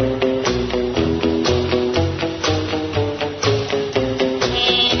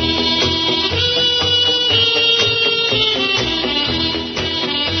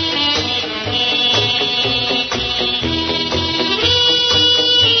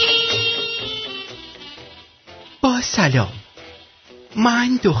 با سلام،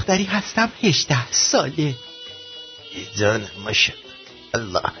 من دختری هستم 18 ساله. جان ماشاءالله،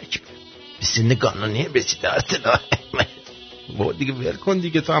 الله اکبر. به سن قانونی رسیده اطلاع. با دیگه ول کن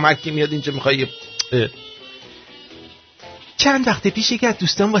دیگه، تو هم هرکی میاد اینجا میخوای. چند وقت پیش یکی از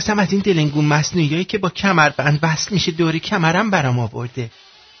دوستان واسم از این دلنگون مصنوعیایی که با کمربند وصل میشه دور کمرم برام آورده.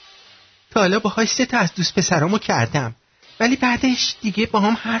 تا حالا باهاش 3 تا از دوست پسرامو کردم، ولی بعدش دیگه با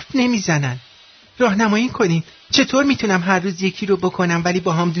هم حرف نمیزنن. راهنمایی کنین چطور میتونم هر روز یکی رو بکنم ولی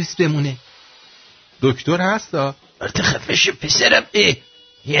با هم دوست بمونه؟ دکتر هستا؟ برات خفش پسرم.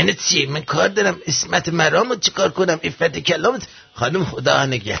 یعنی چی؟ من کار دارم اسمت مرامو چیکار کنم؟ افت کلامت خانم خدا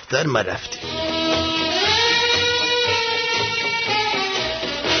نگهدار ما رفته.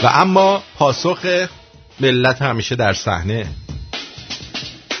 و اما پاسخ ملت همیشه در صحنه.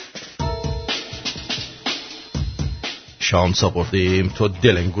 شانس آوردیم تو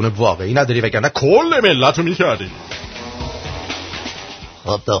دلنگون واقعی نداری وگرنه کل ملت رو میکردی.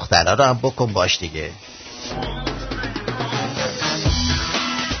 خب دخترها رو هم بکن باش دیگه.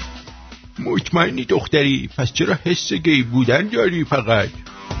 مطمئنی دختری؟ پس چرا حس گی بودن داری؟ فقط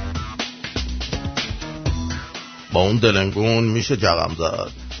با اون دلنگون میشه جغم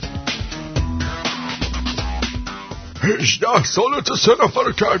زد. 18 سالت 3 نفر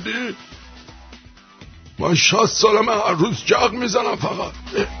رو کردی؟ من 60 سالم هر روز جغ میزنم فقط.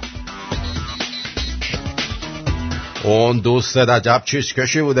 اون دوست عجب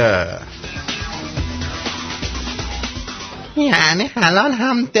چیزکشی بوده. یعنی حلال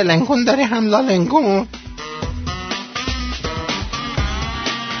هم دلنگون داری هم لالنگون؟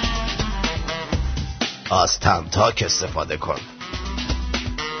 از تمتاک استفاده کن.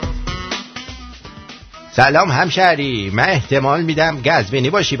 سلام همشهری، من احتمال میدم گزبینی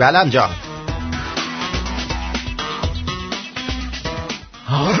باشی بلم جان.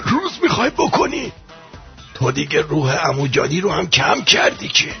 هر روز میخوای بکنی؟ تو دیگه روح عمو جانی رو هم کم کردی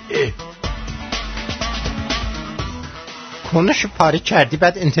که. کنشو پاره کردی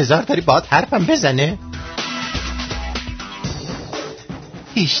بعد انتظار داری باهات حرفم بزنه؟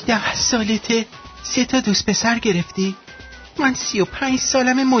 18 سالته 3 تا دوست پسر گرفتی؟ من 35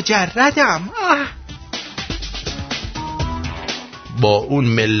 سالم مجردم. با اون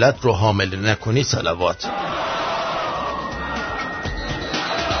ملت رو حامله نکنی صلوات.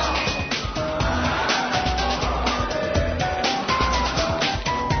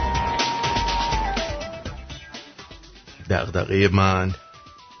 دغدغه من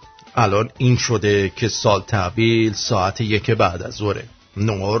الان این شده که سال تحویل ساعت 1 بعد از ظهره.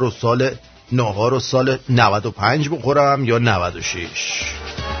 نهار و سال 95 بخورم یا 96.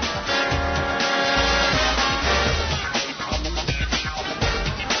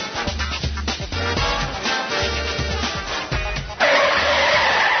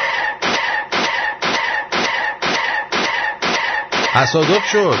 تصادف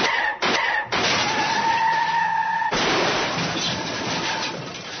شد.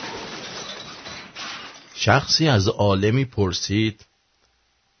 شخصی از عالمی پرسید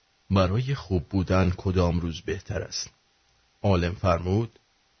برای خوب بودن کدام روز بهتر است؟ عالم فرمود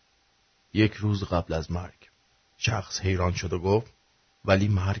 1 روز قبل از مرگ. شخص حیران شد و گفت ولی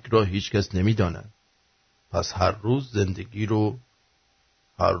مرگ را هیچ کس نمی‌داند. پس هر روز زندگی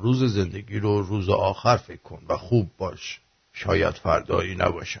رو روز آخر فکر کن و خوب باش، شاید فردایی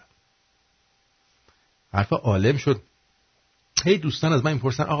نباشد. حرف عالم شد. هی دوستان از من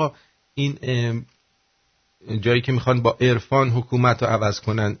میپرسن آقا این جایی که میخوان با عرفان حکومت رو عوض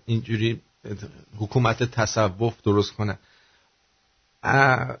کنن، اینجوری حکومت تصوف درست کنن،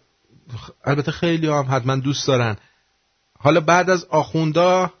 البته خیلی هم حتما دوست دارن. حالا بعد از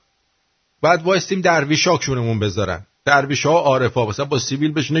آخوندا بعد وایستیم درویشا کشونمون بذارن، درویشا عارفا مثلا با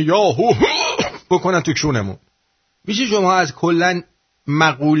سیبیل بشینه یاهو بکنن تو کشونمون. میشه شما از کلن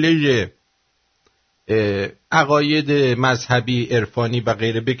مقوله عقاید مذهبی، عرفانی و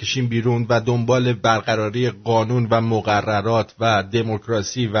غیره بکشیم بیرون و دنبال برقراری قانون و مقررات و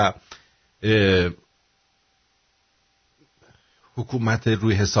دموکراسی و حکومت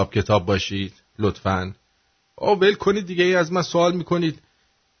روی حساب کتاب باشید؟ لطفاً ول کنید دیگه. از من سوال میکنید،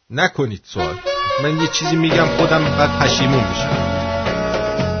 نکنید سوال. من یه چیزی میگم خودم بعد پشیمون میشم.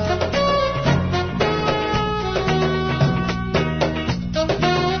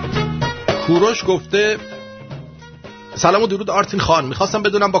 کوروش گفته سلام و درود آرتین خان، میخواستم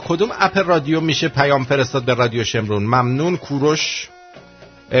بدونم با کدوم اپ رادیو میشه پیام فرستاد به رادیو شمرون. ممنون کوروش.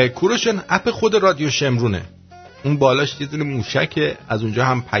 کوروش اپ خود رادیو شمرونه، اون بالاش یه دونه موشکه، از اونجا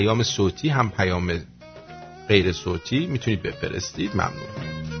هم پیام صوتی هم پیام غیر صوتی میتونید بفرستید.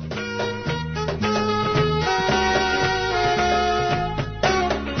 ممنون.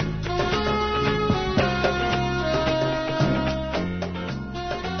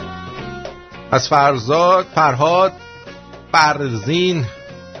 از فرهاد برزین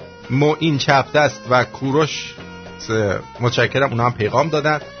معین چپ دست و کوروش متشکرم، اونا هم پیغام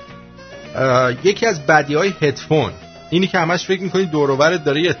دادن. یکی از بدیهای هدفون اینی که همش فکر میکنی دور و برت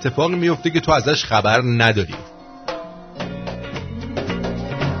داره یه اتفاقی میفته که تو ازش خبر نداری.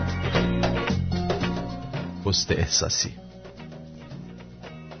 پست احساسی.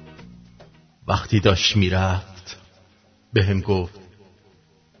 وقتی داشت میرفت بهم گفت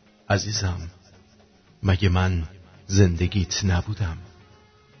عزیزم مگه من زندگیت نبودم؟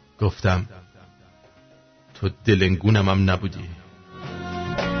 گفتم تو دلنگونم هم نبودی.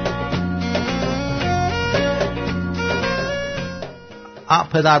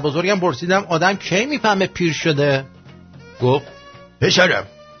 پدر بزرگم پرسیدم آدم کی میفهمه پیر شده؟ گفت پسرم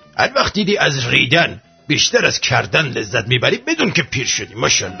هر وقت دیدی از ریدن بیشتر از کردن لذت میبری بدون که پیر شدی.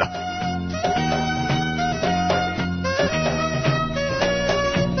 ماشاءالله.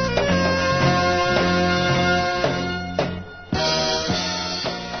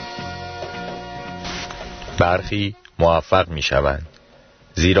 برخی موفق میشوند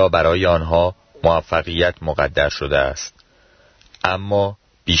زیرا برای آنها موفقیت مقدر شده است، اما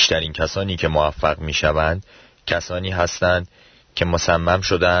بیشترین کسانی که موفق میشوند کسانی هستند که مصمم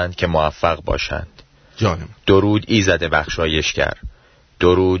شدند که موفق باشند. جانم. درود ایزد بخشایشگر،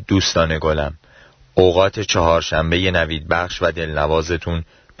 درود دوستان گلم. اوقات چهارشنبه نوید بخش و دلنوازتون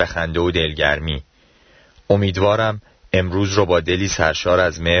به خنده و دلگرمی. امیدوارم امروز رو با دلی سرشار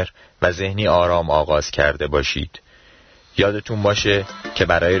از مهر و ذهنی آرام آغاز کرده باشید. یادتون باشه که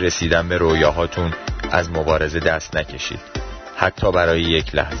برای رسیدن به رویاهاتون از مبارزه دست نکشید، حتی برای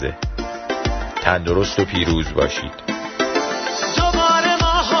یک لحظه. تندرست و پیروز باشید.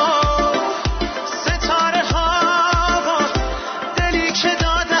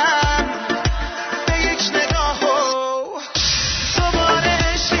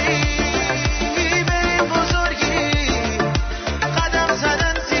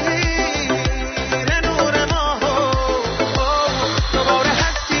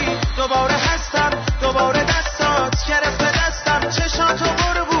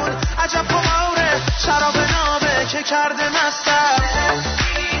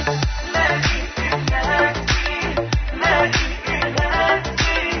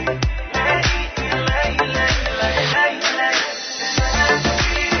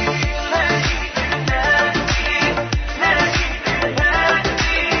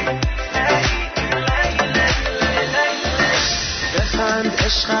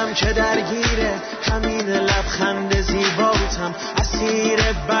 عشقم که درگیره همین لبخند زیباتم،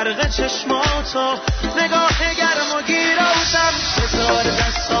 اسیر برق چشماتو، نگاه گرم و گیراتم، بذار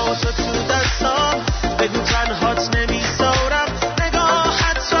دستاتو تو دستام، بگو تنهات نمیذارم، نگاه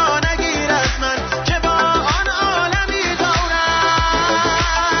حتی نگیر از من که با آن عالمی دارم.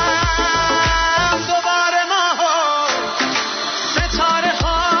 دوباره ما ستاره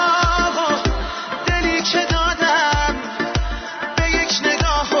ها دلی که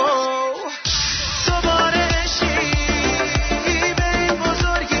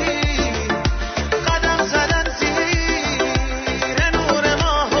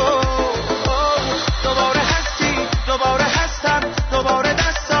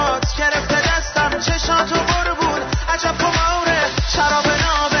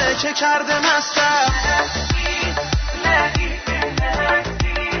که کرده مستم.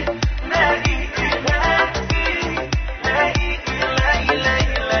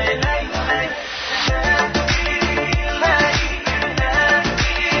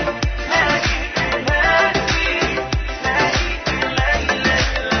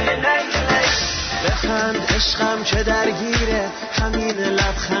 عشقم که درگیره همین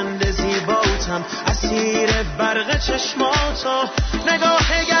لبخند زیباتم، اسیر برق چشماتو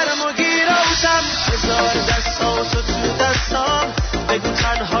نگاه گرم و گیراتم. هزار دستاتو تو دستام، بگو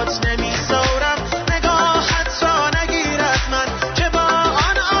تنهات نمیذارم، نگاهت را نگیرد من که با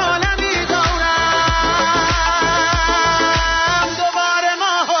آن عالمی دارم. دوباره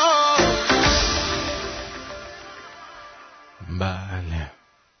ما بله.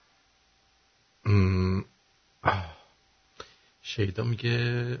 شیدا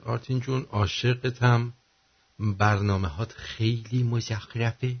میگه آرتین جون عاشقتم، برنامه هات خیلی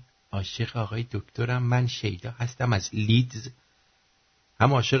مزخرفه. عاشق آقای دکترم، من شیدا هستم از لیدز.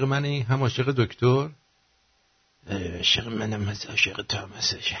 هم عاشق منی هم عاشق دکتر. عاشق منم از عاشق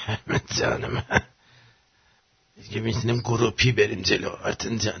تامس جان من. دیگه میتونیم گروپی بریم جلو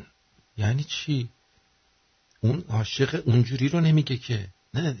آرتین جان. یعنی چی؟ اون عاشق اونجوری رو نمیگه که.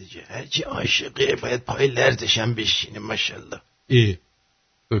 نه دیگه هرچی عاشقه باید پای لرزشم بشینه. ماشاءالله.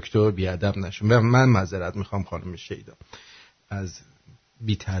 دکتر بیادب نشون. من معذرت میخوام خانم شیدا از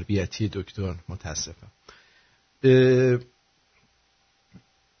بی‌تربیتی دکتر، متاسفم.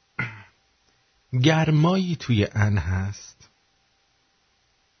 گرمایی توی ان هست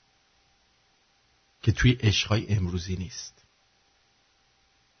که توی عشقای امروزی نیست.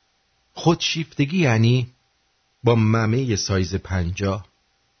 خودشیفتگی یعنی با ممه سایز 50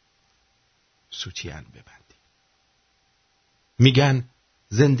 سوتین ببندی. میگن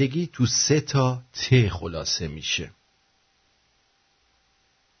زندگی تو 3 تا ت خلاصه میشه: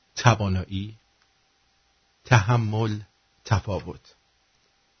 توانایی، تحمل، تفاوت.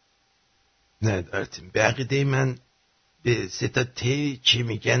 نه آرتین، به عقیده من به 3 تا ت چی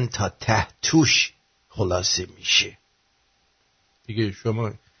میگن تا ته توش خلاصه میشه. دیگه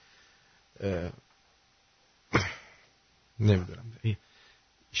شما نمیدونم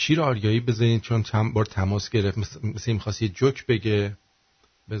شیر آریایی بزنید چون چند بار تماس گرفت، مثل این می‌خواست یه جوک بگه.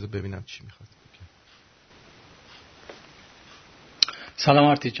 بذار ببینم چی می‌خواد بگه. سلام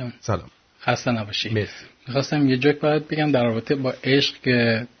آرتی جان. سلام. خسته نباشی. می‌خواستم یه جوک برات بگم در رابطه با عشق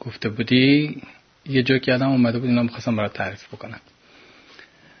که گفته بودی. یه جوک یادم اومده بود، اینا می‌خواستم برات تعریف بکنم.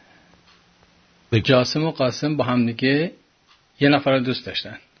 جاسم و قاسم با هم دیگه یه نفر رو دوست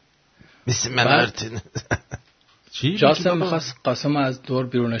داشتن. مثل من آرتین. جاسم میخواست قاسم از دور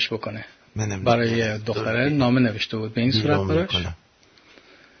بیرونش بکنه. برای دختره نامه نوشته بود به این صورت براش: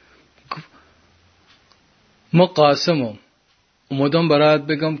 ما قاسمم اومدم برات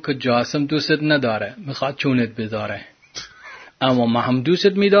بگم که جاسم دوستت نداره، میخواد چونت بداره، اما من هم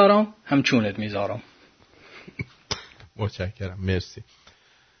دوستت میدارم هم چونت میذارم. متشکرم، مرسی.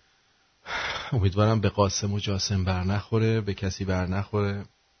 امیدوارم به قاسم و جاسم بر نخوره، به کسی بر نخوره.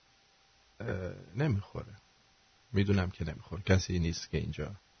 نمیخوره، میدونم که نمیخوره. کسی نیست که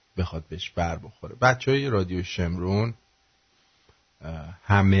اینجا بخواد بهش بر بخوره. بچهای رادیو شمرون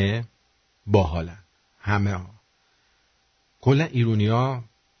همه باحالن، همه ها. کلا ایرونیا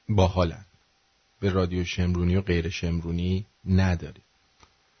باحالن، به رادیو شمرونی و غیر شمرونی نداری.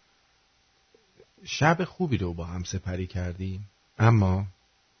 شب خوبی رو با هم سپری کردیم، اما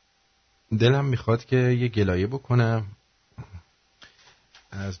دلم میخواد که یه گلایه بکنم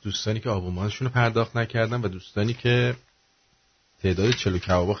از دوستانی که آبومانشون رو پرداخت نکردن و دوستانی که تعداد چلو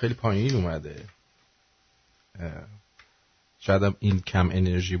کبابا خیلی پایین اومده. شاید این کم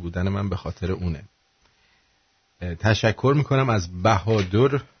انرژی بودن من به خاطر اونه. تشکر میکنم از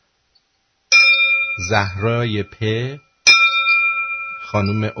بهادر، زهرای پ،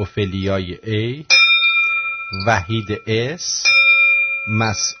 خانم اوفلیای ای، وحید اس،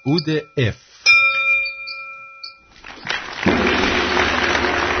 مسعود اف.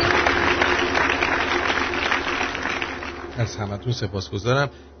 از همتون سپاسگزارم.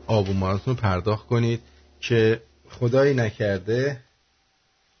 آبومانتون پرداخت کنید که خدایی نکرده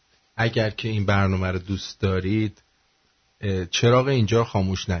اگر که این برنامه رو دوست دارید چراغ اینجا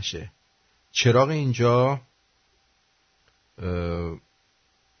خاموش نشه. چراغ اینجا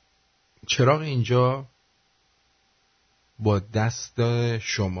با دست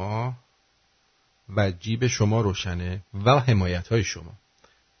شما و جیب شما روشنه و حمایت های شما.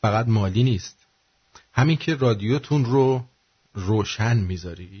 فقط مالی نیست. همین که رادیوتون رو روشن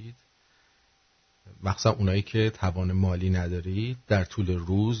میذارید، مخصوصا اونایی که توان مالی ندارید، در طول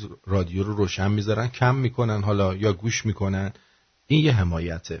روز رادیو رو روشن میذارن، کم میکنن حالا یا گوش میکنن، این یه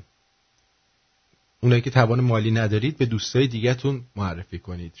حمایته. اونایی که توان مالی ندارید به دوستای دیگه‌تون معرفی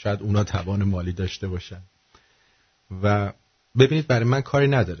کنید، شاید اونا توان مالی داشته باشن. و ببینید برای من کاری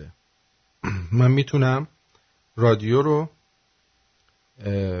نداره، من میتونم رادیو رو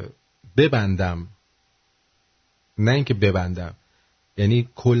ببندم، نه اینکه ببندم یعنی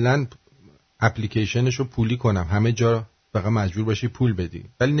کلن اپلیکیشنش رو پولی کنم، همه جا فقط مجبور باشی پول بدی،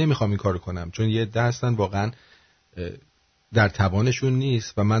 ولی نمیخوام این کارو کنم چون یه عده هستن واقعا در توانشون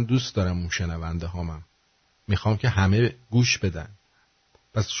نیست و من دوست دارم اون شنونده هامم، میخوام که همه گوش بدن.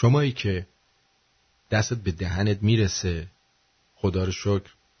 پس شمایی که دستت به دهنت میرسه، خدا رو شکر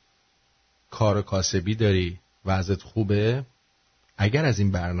کار کاسبی داری، وضعت خوبه، اگر از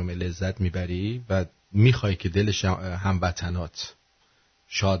این برنامه لذت میبری و میخوای که دل هموطنات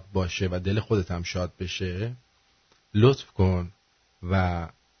شاد باشه و دل خودت هم شاد بشه، لطف کن و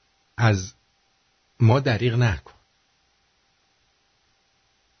از ما دریغ نکن،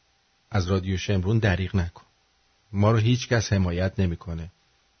 از رادیو شمرون دریغ نکن. ما رو هیچ کس حمایت نمیکنه،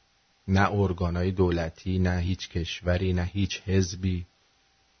 نه ارگانهای دولتی، نه هیچ کشوری، نه هیچ حزبی،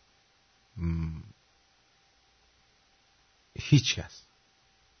 هیچ کس.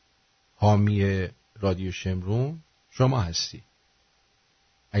 حامی رادیو شمرون شما هستی.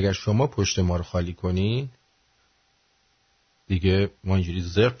 اگر شما پشت ما رو خالی کنین دیگه ما اینجوری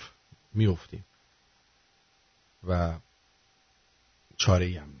زرپ میافتیم و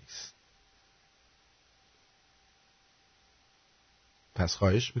چاره‌ای هم نیست. پس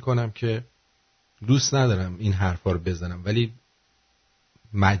خواهش میکنم که دوست ندارم این حرفا رو بزنم ولی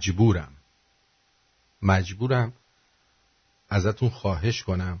مجبورم ازتون خواهش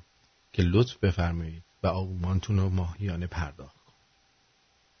کنم که لطف بفرمایید و آبونمانتون رو ماهیانه پرداخت کن.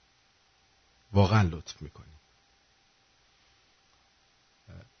 واقعا لطف میکنید.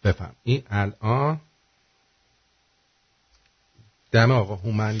 بفهم این الان دم آقا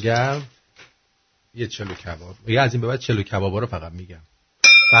هومنگر یه چلو کباب، یا از این به بعد چلو کبابا رو فقط میگم،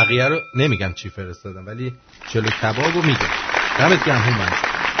 بقیه رو نمیگم چی فرستادم، ولی چلو کباب رو میگم. دمت گرم هومن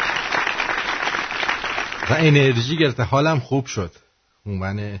و انرژی گرفته، حالم خوب شد.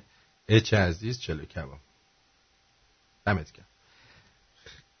 هومن اچ عزیز چلو کباب، دمت گرم.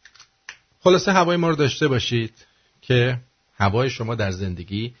 خلاصه هوای ما رو داشته باشید که هوای شما در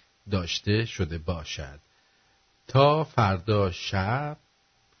زندگی داشته شده باشد. تا فردا شب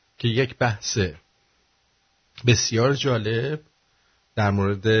که یک بحث بسیار جالب در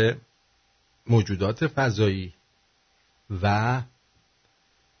مورد موجودات فضایی و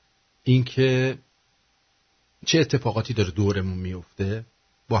اینکه چه اتفاقاتی داره دورمون میفته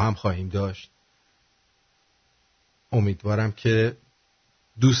با هم خواهیم داشت. امیدوارم که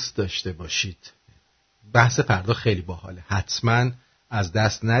دوست داشته باشید. بحث فردا خیلی باحاله، حتما از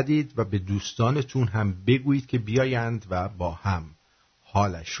دست ندید و به دوستانتون هم بگویید که بیایند و با هم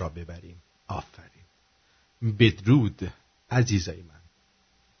حالش را ببریم. آفرین. بدرود عزیزای من،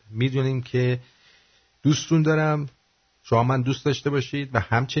 میدونیم که دوستون دارم، شما من دوست داشته باشید و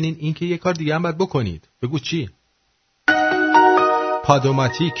همچنین این که یه کار دیگه هم باید بکنید. بگو چی؟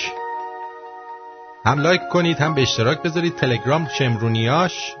 پادوماتیک هم لایک کنید، هم به اشتراک بذارید. تلگرام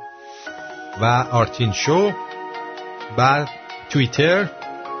شمرونیاش و آرتین شو، بعد توییتر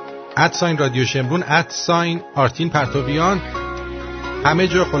 @ رادیو شمرون @ آرتین پرتویان، همه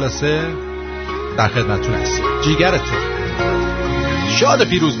جا خلاصه در خدمتتون هستیم. جیگرتون شاد و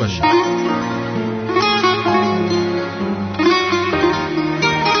پیروز باشید.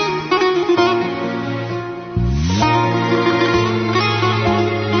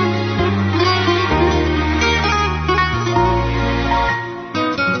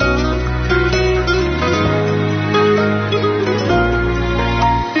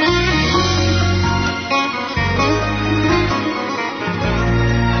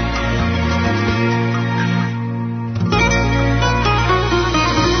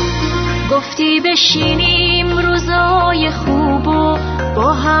 بشینیم روزای خوبو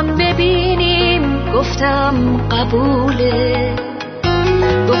با هم ببینیم، گفتم قبوله.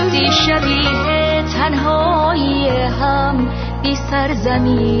 گفتی شبیه تنهایی هم بی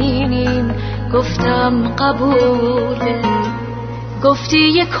سرزمینیم، گفتم قبوله. گفتی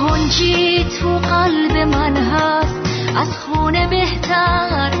یه کنجی تو قلب من هست از خونه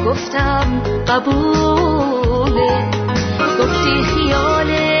بهتر، گفتم قبوله. گفتی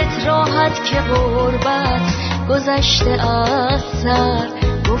خیالت راحت که غربت گذشته از سر،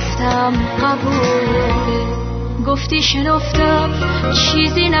 گفتم قبوله. گفتی شنفتم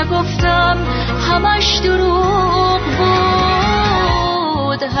چیزی نگفتم، همش دروغ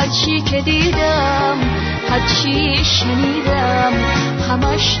بود. هرچی که دیدم هرچی شنیدم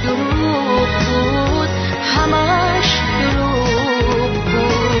همش دروغ بود، همش دروغ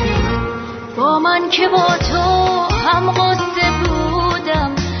بود. با من که با تو هم قصه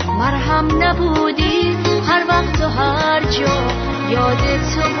بودم مرهم نبودی هر وقت و هر جا یاد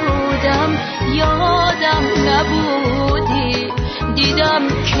تو بودم یادم نبودی دیدم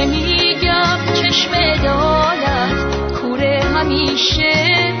که میگم چشم عدالت کوره همیشه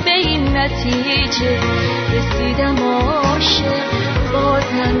به این نتیجه رسیدم عاشق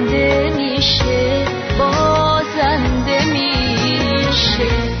بازنده میشه بازنده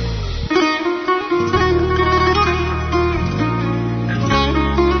میشه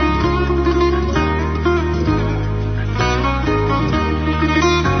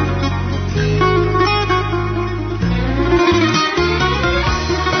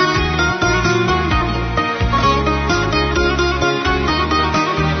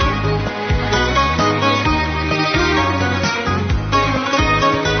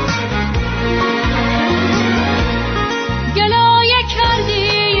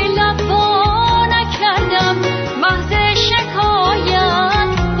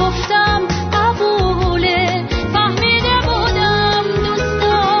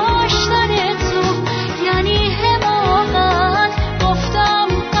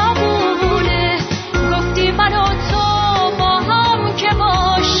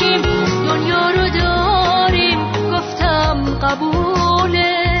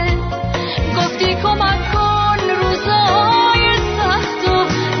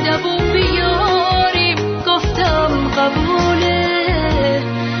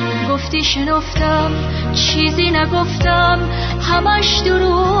شنفتم چیزی نگفتم همش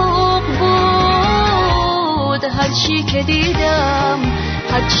دروغ بود هرچی که دیدم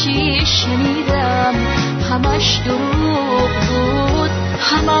هرچی شنیدم همش دروغ بود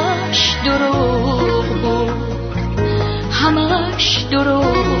همش دروغ بود همش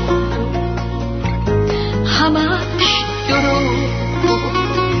دروغ